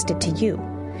entrusted to you.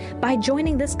 By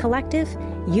joining this collective,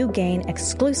 you gain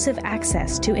exclusive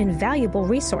access to invaluable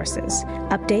resources,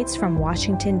 updates from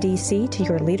Washington, D.C. to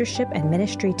your leadership and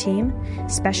ministry team,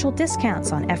 special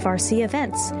discounts on FRC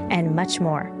events, and much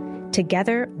more.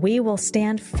 Together, we will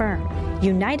stand firm,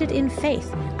 united in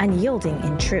faith, unyielding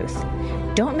in truth.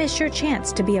 Don't miss your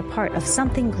chance to be a part of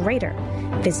something greater.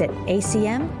 Visit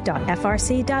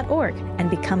acm.frc.org and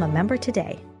become a member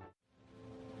today.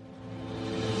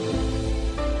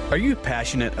 Are you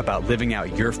passionate about living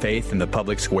out your faith in the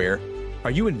public square?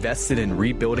 Are you invested in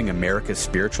rebuilding America's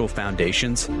spiritual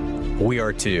foundations? We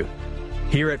are too.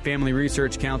 Here at Family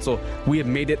Research Council, we have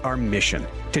made it our mission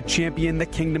to champion the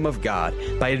kingdom of God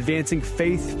by advancing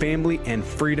faith, family, and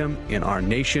freedom in our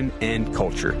nation and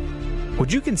culture.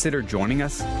 Would you consider joining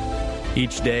us?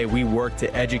 Each day, we work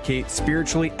to educate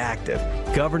spiritually active,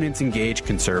 governance-engaged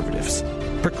conservatives,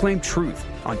 proclaim truth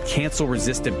on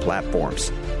cancel-resistant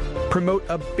platforms, promote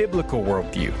a biblical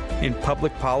worldview in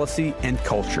public policy and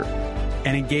culture,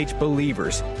 and engage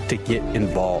believers to get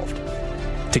involved.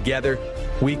 Together,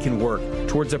 we can work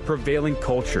towards a prevailing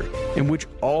culture in which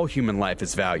all human life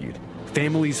is valued,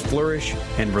 families flourish,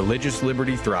 and religious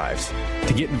liberty thrives.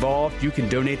 To get involved, you can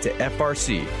donate to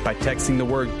FRC by texting the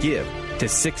word GIVE to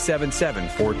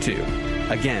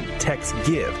 67742. Again, text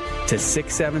GIVE to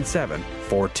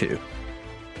 67742.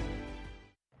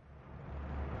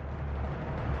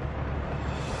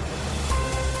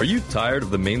 Are you tired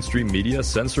of the mainstream media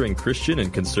censoring Christian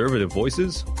and conservative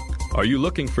voices? Are you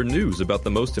looking for news about the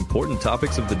most important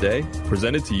topics of the day,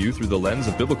 presented to you through the lens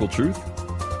of biblical truth?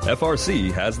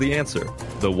 FRC has the answer: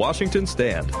 The Washington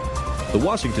Stand. The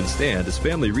Washington Stand is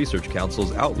Family Research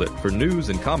Council's outlet for news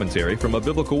and commentary from a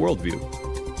biblical worldview,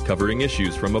 covering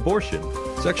issues from abortion,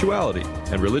 sexuality,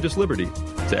 and religious liberty,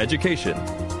 to education,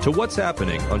 to what's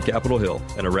happening on Capitol Hill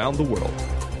and around the world.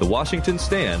 The Washington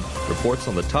Stand reports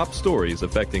on the top stories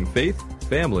affecting faith,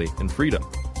 family, and freedom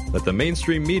that the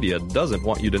mainstream media doesn't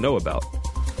want you to know about.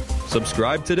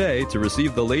 Subscribe today to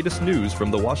receive the latest news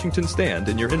from the Washington Stand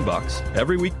in your inbox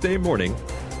every weekday morning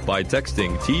by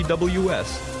texting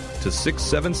TWS to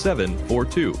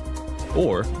 67742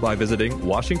 or by visiting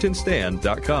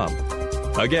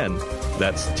WashingtonStand.com. Again,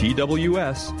 that's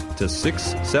TWS to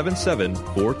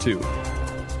 67742.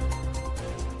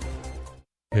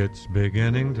 It's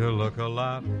beginning to look a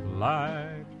lot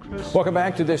like Christmas. Welcome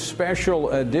back to this special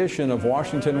edition of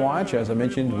Washington Watch. As I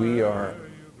mentioned, we are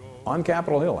on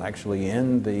Capitol Hill, actually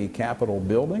in the Capitol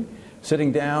building,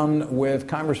 sitting down with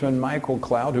Congressman Michael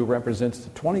Cloud, who represents the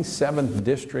 27th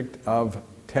District of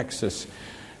Texas.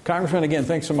 Congressman, again,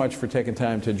 thanks so much for taking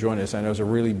time to join us. I know it's a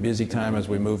really busy time as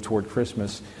we move toward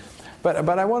Christmas. But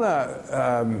I want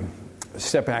to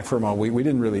step back for a moment.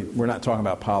 We're not talking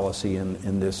about policy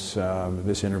in this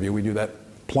interview. We do that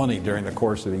plenty during the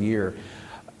course of the year.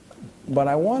 But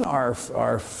I want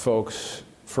our folks,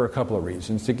 for a couple of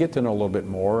reasons, to get to know a little bit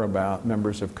more about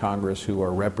members of Congress who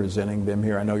are representing them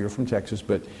here. I know you're from Texas,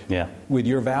 but with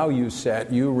your value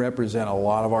set, you represent a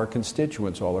lot of our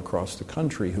constituents all across the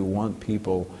country who want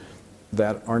people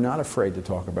that are not afraid to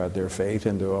talk about their faith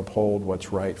and to uphold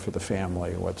what's right for the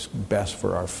family, what's best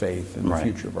for our faith and the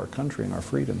future of our country and our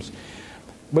freedoms.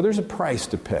 But there's a price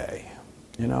to pay.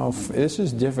 You know, this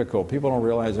is difficult. People don't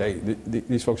realize, hey,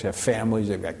 these folks have families,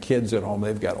 they've got kids at home,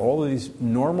 they've got all of these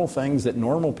normal things that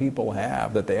normal people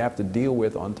have that they have to deal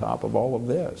with on top of all of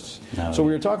this. So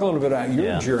we were talking a little bit about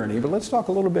your journey, but let's talk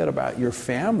a little bit about your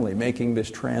family making this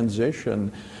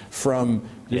transition from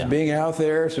just being out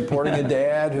there supporting a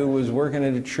dad who was working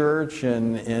at a church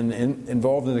and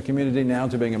involved in the community now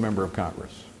to being a member of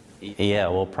Congress. Yeah,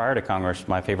 well, prior to Congress,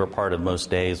 my favorite part of most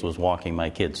days was walking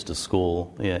my kids to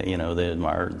school. You know,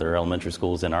 their elementary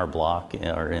schools in our block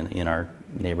or in our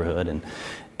neighborhood,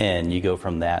 and you go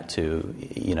from that to,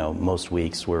 you know, most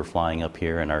weeks we're flying up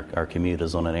here and our commute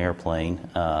is on an airplane,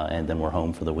 and then we're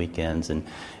home for the weekends. And,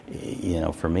 you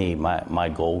know, for me, my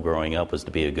goal growing up was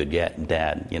to be a good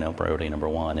dad, you know, priority number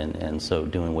one. And so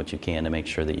doing what you can to make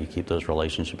sure that you keep those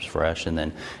relationships fresh. And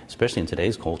then, especially in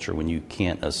today's culture, when you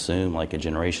can't assume, like a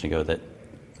generation ago,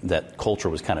 that culture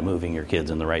was kind of moving your kids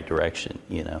in the right direction,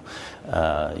 you know.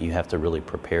 You have to really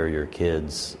prepare your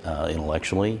kids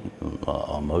intellectually,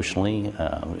 emotionally,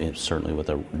 certainly with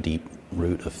a deep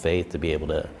root of faith to be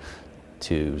able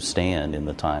to stand in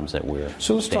the times that we're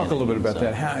So let's talk a little bit about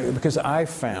that. Because I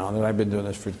found, and I've been doing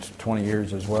this for 20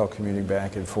 years as well, commuting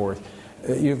back and forth,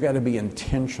 you've got to be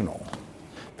intentional.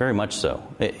 Very much so.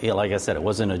 Like I said, it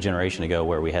wasn't a generation ago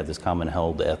where we had this common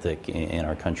held ethic in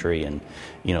our country and,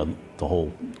 you know, the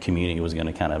whole community was going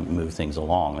to kind of move things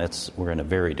along. We're in a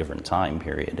very different time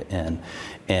period. And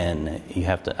you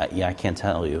have to, I can't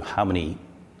tell you how many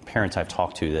parents I've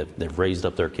talked to that they've raised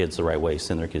up their kids the right way,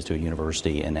 send their kids to a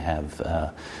university and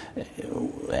have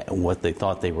what they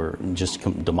thought they were just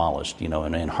demolished, you know,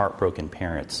 and heartbroken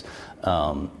parents.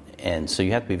 And so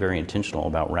you have to be very intentional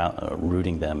about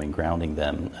rooting them and grounding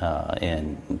them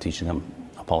and teaching them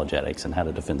apologetics and how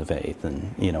to defend the faith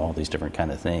and, all these different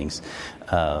kind of things.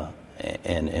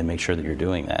 And make sure that you're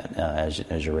doing that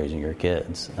as you're raising your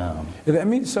kids. That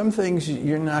means some things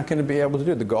you're not going to be able to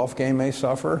do. The golf game may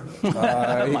suffer.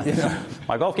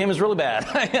 My golf game is really bad.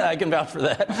 I can vouch for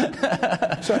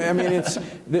that. So I mean,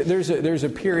 there's a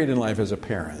period in life as a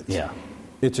parent. Yeah,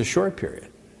 it's a short period,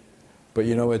 but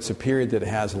it's a period that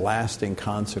has lasting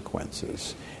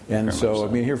consequences. And so,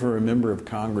 I mean, here for a member of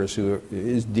Congress who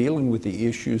is dealing with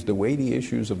the weighty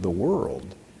issues of the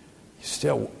world,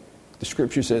 still. The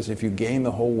Scripture says if you gain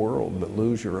the whole world but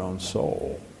lose your own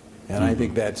soul. And I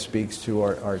think that speaks to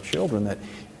our children, that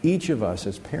each of us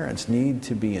as parents need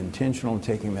to be intentional in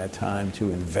taking that time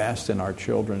to invest in our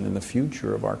children and the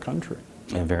future of our country.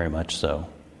 And very much so.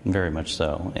 Very much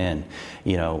so. And,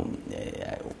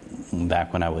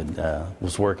 back when I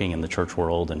was working in the church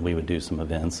world, and we would do some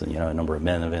events, and, a number of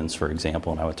men events, for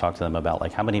example, and I would talk to them about,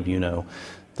 like, how many of you know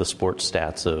the sports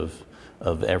stats of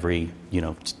every,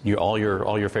 all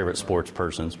your favorite sports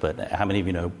persons, but how many of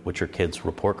you know what your kid's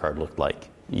report card looked like,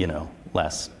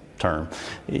 last term,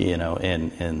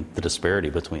 and the disparity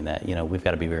between that. We've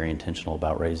got to be very intentional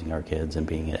about raising our kids and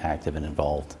being active and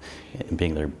involved and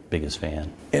being their biggest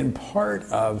fan. And part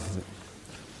of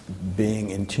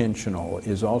being intentional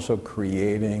is also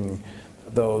creating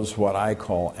those what I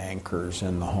call anchors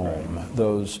in the home,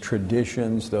 those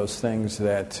traditions, those things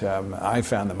that I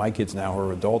found that my kids now who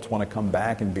are adults want to come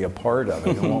back and be a part of.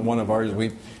 And one of ours,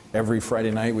 every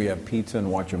Friday night we have pizza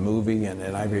and watch a movie, and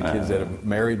I've got kids that have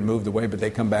married and moved away, but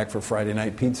they come back for Friday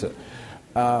night pizza.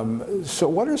 So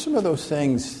what are some of those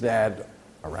things that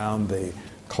around the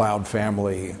Cloud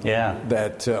family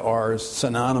that are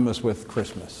synonymous with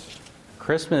Christmas?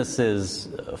 Christmas is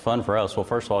fun for us. Well,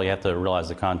 first of all, you have to realize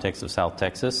the context of South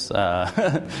Texas.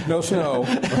 No snow.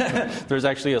 There's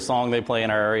actually a song they play in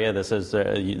our area that says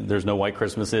there's no white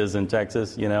Christmases in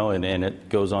Texas, and it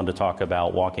goes on to talk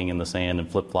about walking in the sand and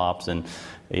flip-flops. And,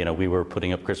 we were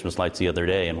putting up Christmas lights the other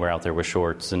day, and we're out there with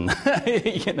shorts. And,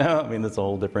 that's a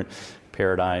whole different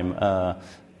paradigm.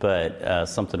 But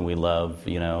something we love,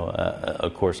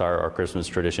 of course, our Christmas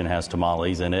tradition has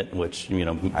tamales in it, which,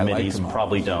 many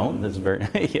probably don't. It's very,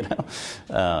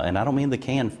 and I don't mean the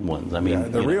canned ones. I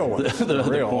mean the real ones. the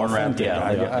real corn wrapped. Yeah,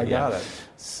 I got it.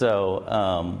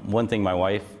 So one thing my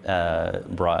wife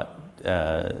brought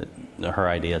her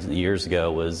idea years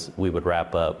ago was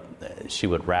she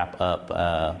would wrap up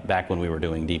back when we were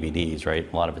doing DVDs, right?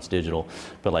 A lot of it's digital,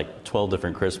 but like 12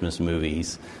 different Christmas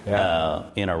movies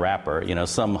in a wrapper.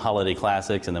 Some holiday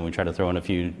classics, and then we try to throw in a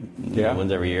few new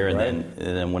ones every year. And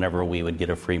then whenever we would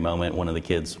get a free moment, one of the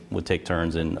kids would take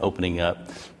turns in opening up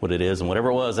what it is, and whatever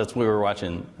it was, that's what we were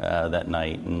watching that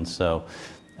night. And so.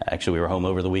 Actually, we were home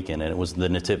over the weekend, and it was the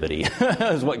Nativity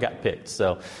is what got picked.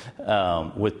 So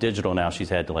with digital now, she's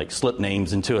had to slip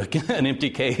names into an empty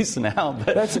case now.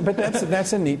 But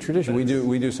that's a neat tradition. We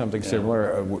do something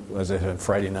similar, as I said,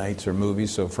 Friday nights or movies.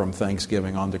 So from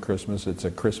Thanksgiving on to Christmas, it's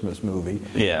a Christmas movie.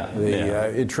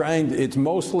 It's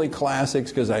mostly classics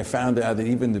because I found out that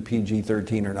even the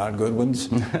PG-13 are not good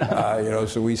ones.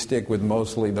 So we stick with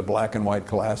mostly the black and white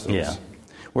classics. Yeah.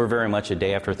 We're very much a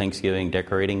day after Thanksgiving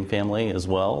decorating family as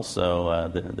well, so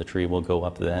the tree will go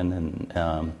up then,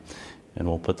 and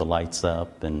we'll put the lights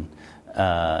up, and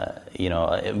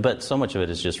but so much of it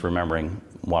is just remembering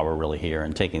why we're really here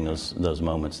and taking those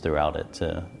moments throughout it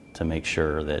to make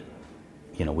sure that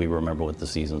we remember what the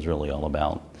season's really all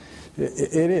about.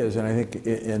 It is, and I think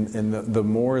the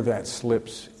more that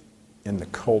slips in the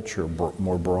culture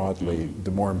more broadly,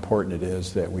 the more important it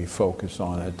is that we focus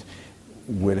on it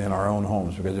within our own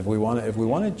homes, because if we want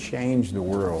to change the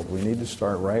world, we need to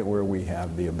start right where we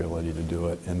have the ability to do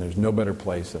it, and there's no better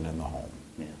place than in the home.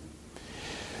 Yeah.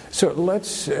 So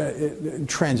let's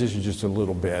transition just a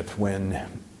little bit. When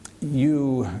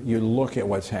you look at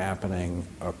what's happening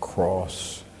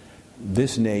across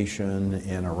this nation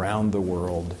and around the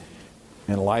world,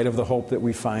 in light of the hope that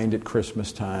we find at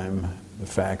Christmas time, the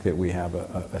fact that we have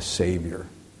a Savior,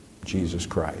 Jesus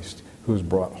Christ, who's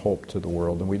brought hope to the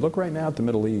world. And we look right now at the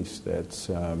Middle East that's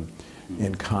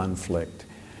in conflict.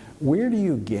 Where do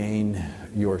you gain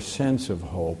your sense of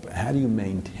hope? How do you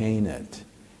maintain it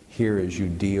here as you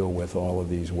deal with all of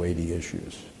these weighty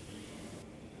issues?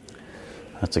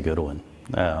 That's a good one.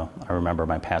 I remember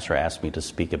my pastor asked me to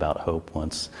speak about hope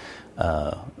once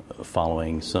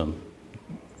following some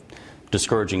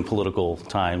discouraging political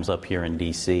times up here in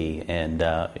D.C. And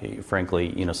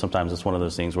frankly, sometimes it's one of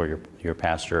those things where your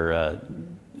pastor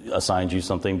assigned you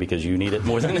something because you need it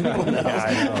more than anyone else. Yeah,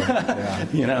 I know.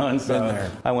 Yeah. And so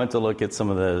I went to look at some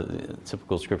of the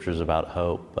typical scriptures about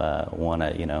hope.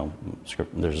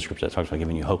 There's a scripture that talks about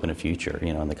giving you hope in a future.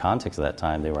 In the context of that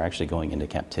time, they were actually going into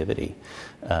captivity,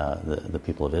 the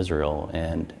people of Israel,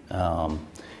 and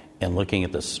looking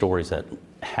at the stories that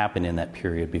happened in that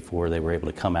period before they were able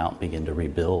to come out and begin to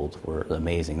rebuild were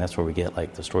amazing. That's where we get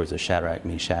like the stories of Shadrach,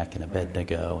 Meshach, and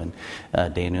Abednego, and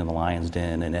Daniel in the lion's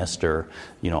den, and Esther.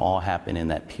 All happened in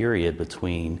that period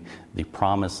between the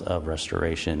promise of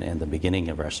restoration and the beginning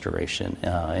of restoration.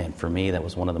 And for me, that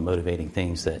was one of the motivating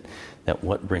things that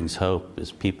what brings hope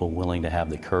is people willing to have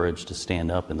the courage to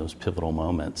stand up in those pivotal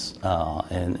moments.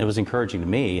 And it was encouraging to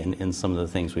me in some of the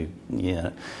things we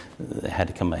had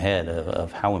to come ahead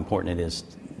of how important it is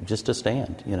just to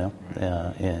stand, and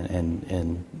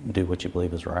do what you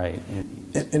believe is right.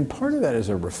 And part of that is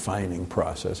a refining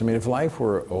process. I mean, if life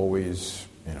were always,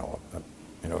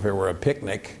 if it were a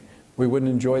picnic, we wouldn't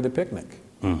enjoy the picnic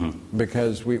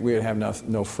because we would have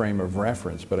no frame of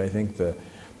reference. But I think the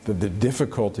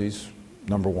difficulties,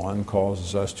 number one,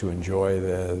 causes us to enjoy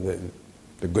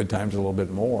the good times a little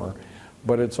bit more.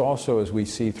 But it's also, as we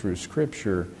see through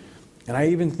Scripture, and I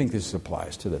even think this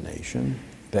applies to the nation,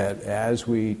 that as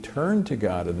we turn to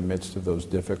God in the midst of those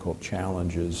difficult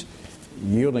challenges,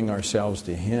 yielding ourselves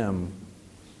to Him,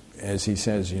 as He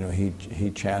says,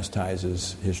 He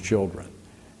chastises His children.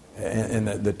 And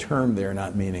the term there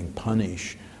not meaning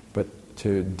punish, but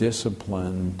to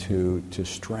discipline, to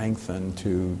strengthen,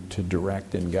 to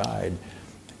direct and guide.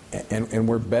 And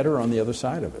we're better on the other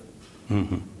side of it.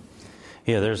 Mm-hmm.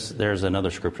 Yeah, there's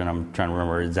another scripture, and I'm trying to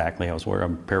remember exactly how it's worded.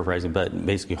 I'm paraphrasing, but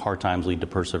basically hard times lead to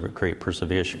create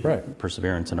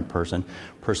perseverance in a person.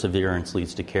 Perseverance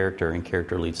leads to character, and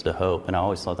character leads to hope. And I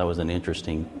always thought that was an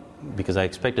interesting, because I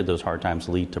expected those hard times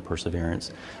to lead to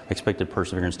perseverance. I expected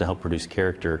perseverance to help produce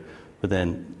character, but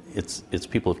then it's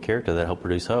people of character that help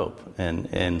produce hope.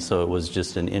 And so it was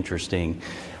just an interesting...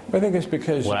 I think it's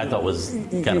because what I thought was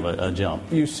kind of a jump.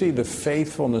 You see the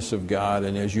faithfulness of God,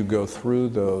 and as you go through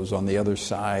those, on the other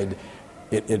side,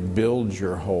 it builds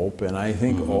your hope, and I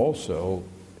think also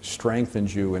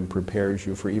strengthens you and prepares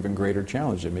you for even greater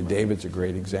challenges. I mean, David's a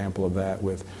great example of that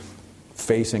with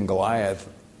facing Goliath.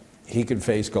 He could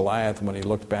face Goliath when he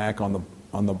looked back on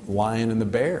the lion and the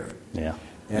bear. Yeah.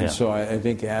 And so I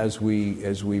think as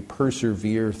we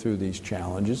persevere through these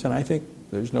challenges, and I think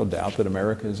there's no doubt that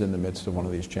America is in the midst of one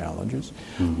of these challenges,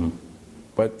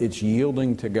 but it's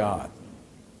yielding to God.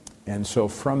 And so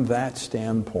from that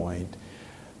standpoint,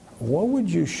 what would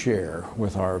you share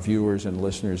with our viewers and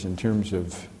listeners in terms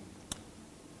of,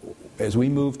 as we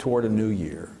move toward a new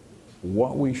year,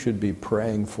 what we should be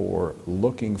praying for,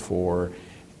 looking for?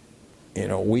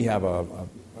 We have a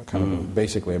kind of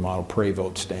basically a model pray,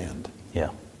 vote, stand.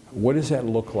 Yeah. What does that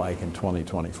look like in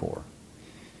 2024?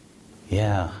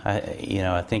 Yeah,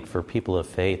 I think for people of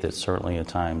faith, it's certainly a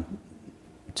time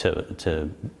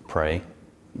to pray,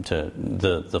 to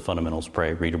the fundamentals.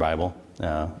 Pray, read your Bible,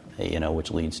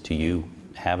 which leads to you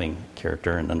having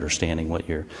character and understanding what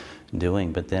you're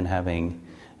doing, but then having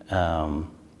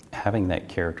that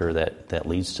character that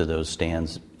leads to those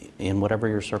stands in whatever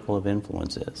your circle of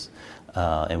influence is.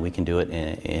 And we can do it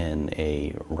in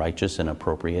a righteous and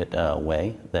appropriate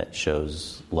way that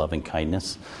shows love and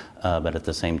kindness. But at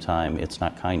the same time, it's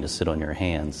not kind to sit on your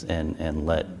hands and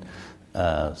let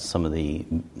some of the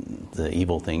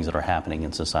evil things that are happening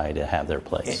in society have their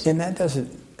place. And that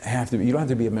doesn't have to be, you don't have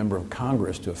to be a member of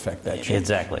Congress to affect that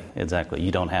change. Exactly.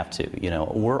 You don't have to.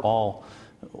 We're all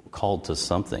called to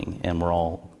something, and we're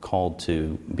all called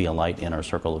to be a light in our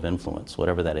circle of influence,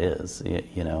 whatever that is,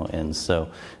 And so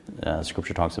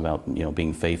Scripture talks about,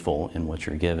 being faithful in what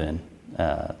you're given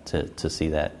to see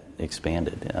that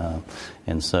expanded.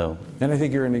 And I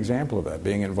think you're an example of that,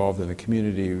 being involved in the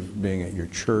community, being at your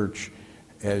church,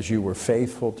 as you were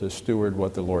faithful to steward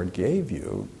what the Lord gave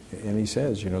you. And He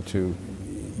says,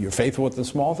 you're faithful with the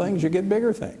small things, you get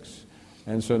bigger things.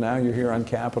 And so now you're here on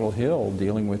Capitol Hill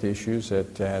dealing with issues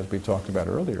that, as we talked about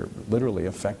earlier, literally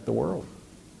affect the world.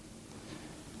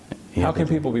 How can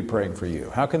people be praying for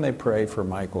you? How can they pray for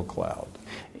Michael Cloud?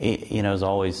 As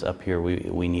always up here,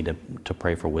 we need to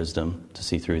pray for wisdom to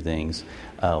see through things.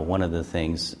 One of the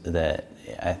things that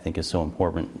I think is so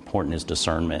important is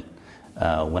discernment.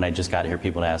 When I just got here,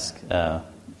 people would ask,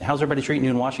 how's everybody treating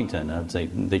you in Washington? I'd say,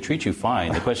 they treat you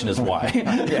fine. The question is why.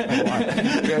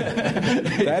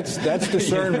 That's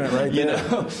discernment right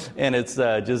there. And it's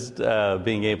just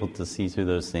being able to see through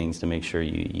those things to make sure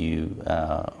you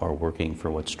are working for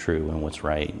what's true and what's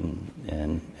right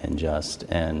and just.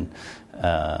 And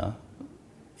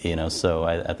So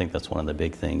I think that's one of the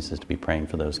big things, is to be praying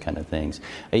for those kind of things.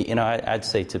 I'd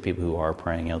say to people who are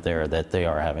praying out there that they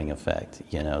are having effect.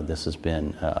 This has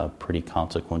been a pretty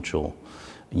consequential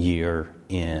year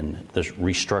in the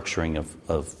restructuring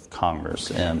of Congress.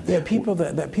 People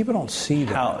that people don't see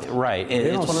that. Right.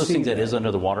 It's one of those things that is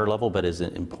under the water level, but is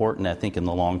important, I think, in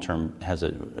the long term, has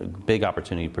a big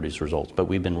opportunity to produce results. But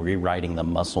we've been rewriting the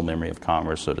muscle memory of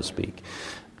Congress, so to speak.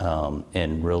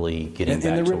 And really getting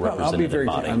back to a representative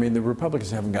body. I mean, the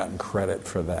Republicans haven't gotten credit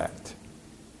for that.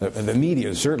 The media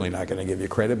is certainly not going to give you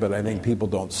credit, but I think people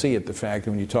don't see it. The fact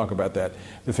that when you talk about that,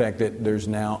 the fact that there's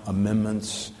now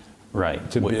amendments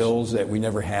to bills that we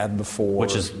never had before.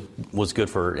 Which was good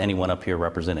for anyone up here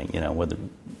representing, whether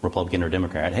Republican or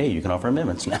Democrat. Hey, you can offer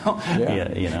amendments now.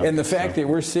 Yeah. And the fact that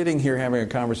we're sitting here having a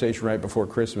conversation right before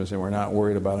Christmas and we're not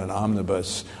worried about an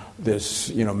omnibus,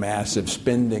 this massive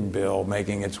spending bill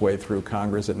making its way through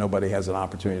Congress that nobody has an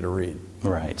opportunity to read.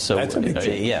 Right. So that's a big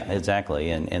change. Yeah, exactly.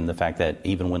 And the fact that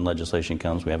even when legislation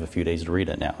comes, we have a few days to read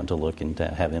it now and to look and to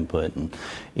have input.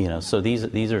 And so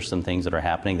these are some things that are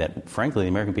happening that, frankly, the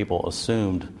American people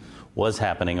assumed was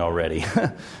happening already,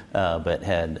 but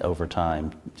had over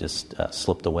time just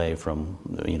slipped away from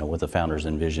what the founders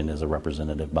envisioned as a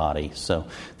representative body. So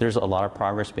there's a lot of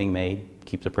progress being made.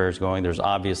 Keep the prayers going. There's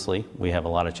obviously, we have a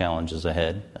lot of challenges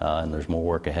ahead, and there's more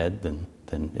work ahead than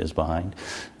is behind,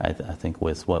 I think,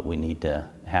 with what we need to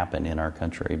happen in our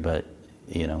country. But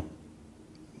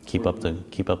keep up the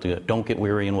don't get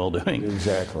weary in well doing.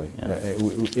 Exactly. Yeah.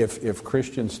 If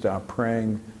Christians stop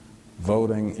praying,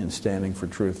 voting, and standing for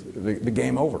truth, the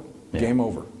game over. Yeah. Game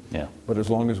over. Yeah. But as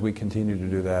long as we continue to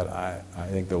do that, I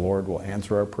think the Lord will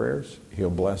answer our prayers. He'll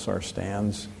bless our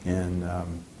stands, and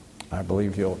I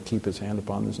believe He'll keep His hand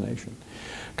upon this nation.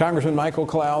 Congressman Michael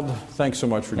Cloud, thanks so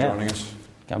much for joining us.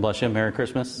 God bless you. Merry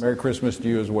Christmas. Merry Christmas to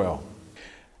you as well.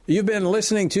 You've been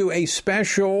listening to a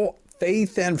special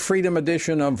Faith and Freedom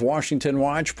edition of Washington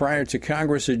Watch prior to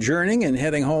Congress adjourning and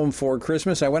heading home for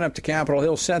Christmas. I went up to Capitol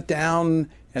Hill, sat down,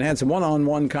 and had some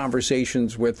one-on-one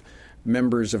conversations with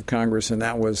members of Congress, and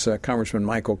that was Congressman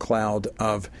Michael Cloud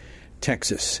of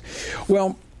Texas.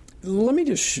 Well, let me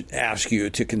just ask you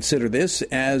to consider this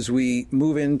as we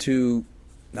move into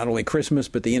not only Christmas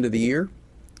but the end of the year,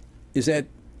 is that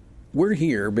we're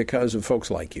here because of folks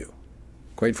like you.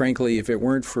 Quite frankly, if it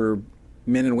weren't for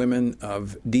men and women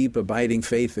of deep, abiding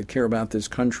faith that care about this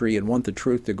country and want the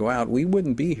truth to go out, we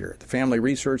wouldn't be here at the Family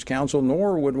Research Council,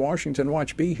 nor would Washington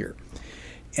Watch be here.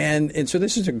 And so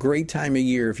this is a great time of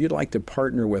year if you'd like to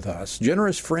partner with us.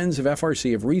 Generous friends of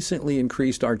FRC have recently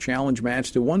increased our challenge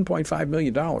match to $1.5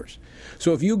 million.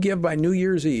 So if you give by New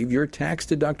Year's Eve, your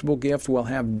tax-deductible gift will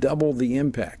have double the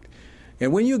impact.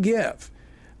 And when you give,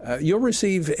 you'll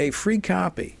receive a free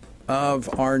copy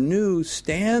of our new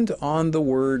Stand on the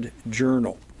Word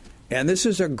journal. And this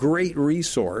is a great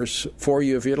resource for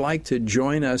you if you'd like to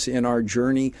join us in our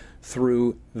journey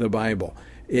through the Bible.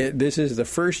 This is the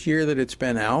first year that it's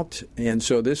been out, and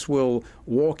so this will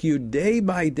walk you day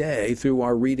by day through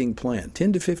our reading plan,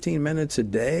 10 to 15 minutes a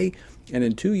day, and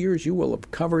in 2 years you will have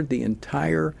covered the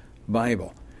entire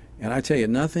Bible. And I tell you,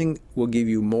 nothing will give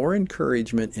you more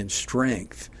encouragement and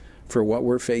strength for what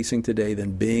we're facing today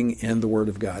than being in the Word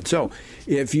of God. So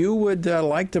if you would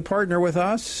like to partner with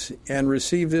us and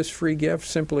receive this free gift,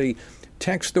 simply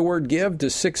text the word GIVE to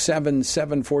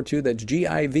 67742. That's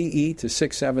GIVE to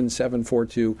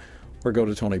 67742, or go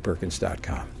to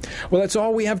TonyPerkins.com. Well, that's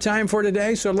all we have time for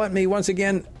today. So let me once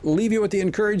again leave you with the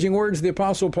encouraging words of the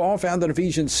Apostle Paul found in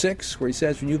Ephesians 6, where he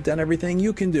says, when you've done everything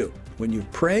you can do, when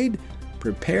you've prayed,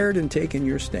 prepared, and taken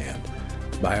your stand,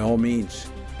 by all means,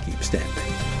 keep standing.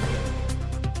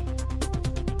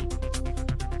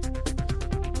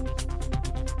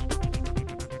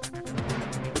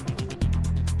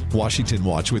 Washington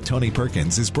Watch with Tony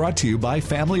Perkins is brought to you by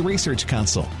Family Research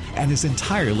Council and is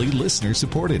entirely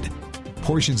listener-supported.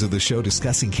 Portions of the show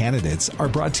discussing candidates are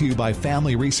brought to you by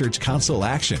Family Research Council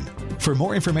Action. For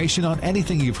more information on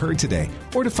anything you've heard today,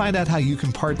 or to find out how you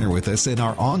can partner with us in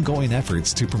our ongoing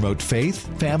efforts to promote faith,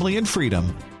 family, and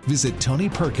freedom, visit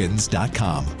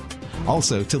TonyPerkins.com.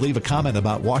 Also, to leave a comment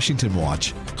about Washington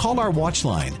Watch, call our watch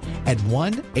line at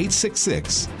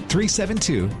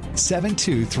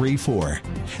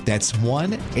 1-866-372-7234. That's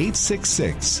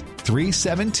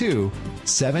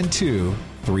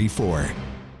 1-866-372-7234.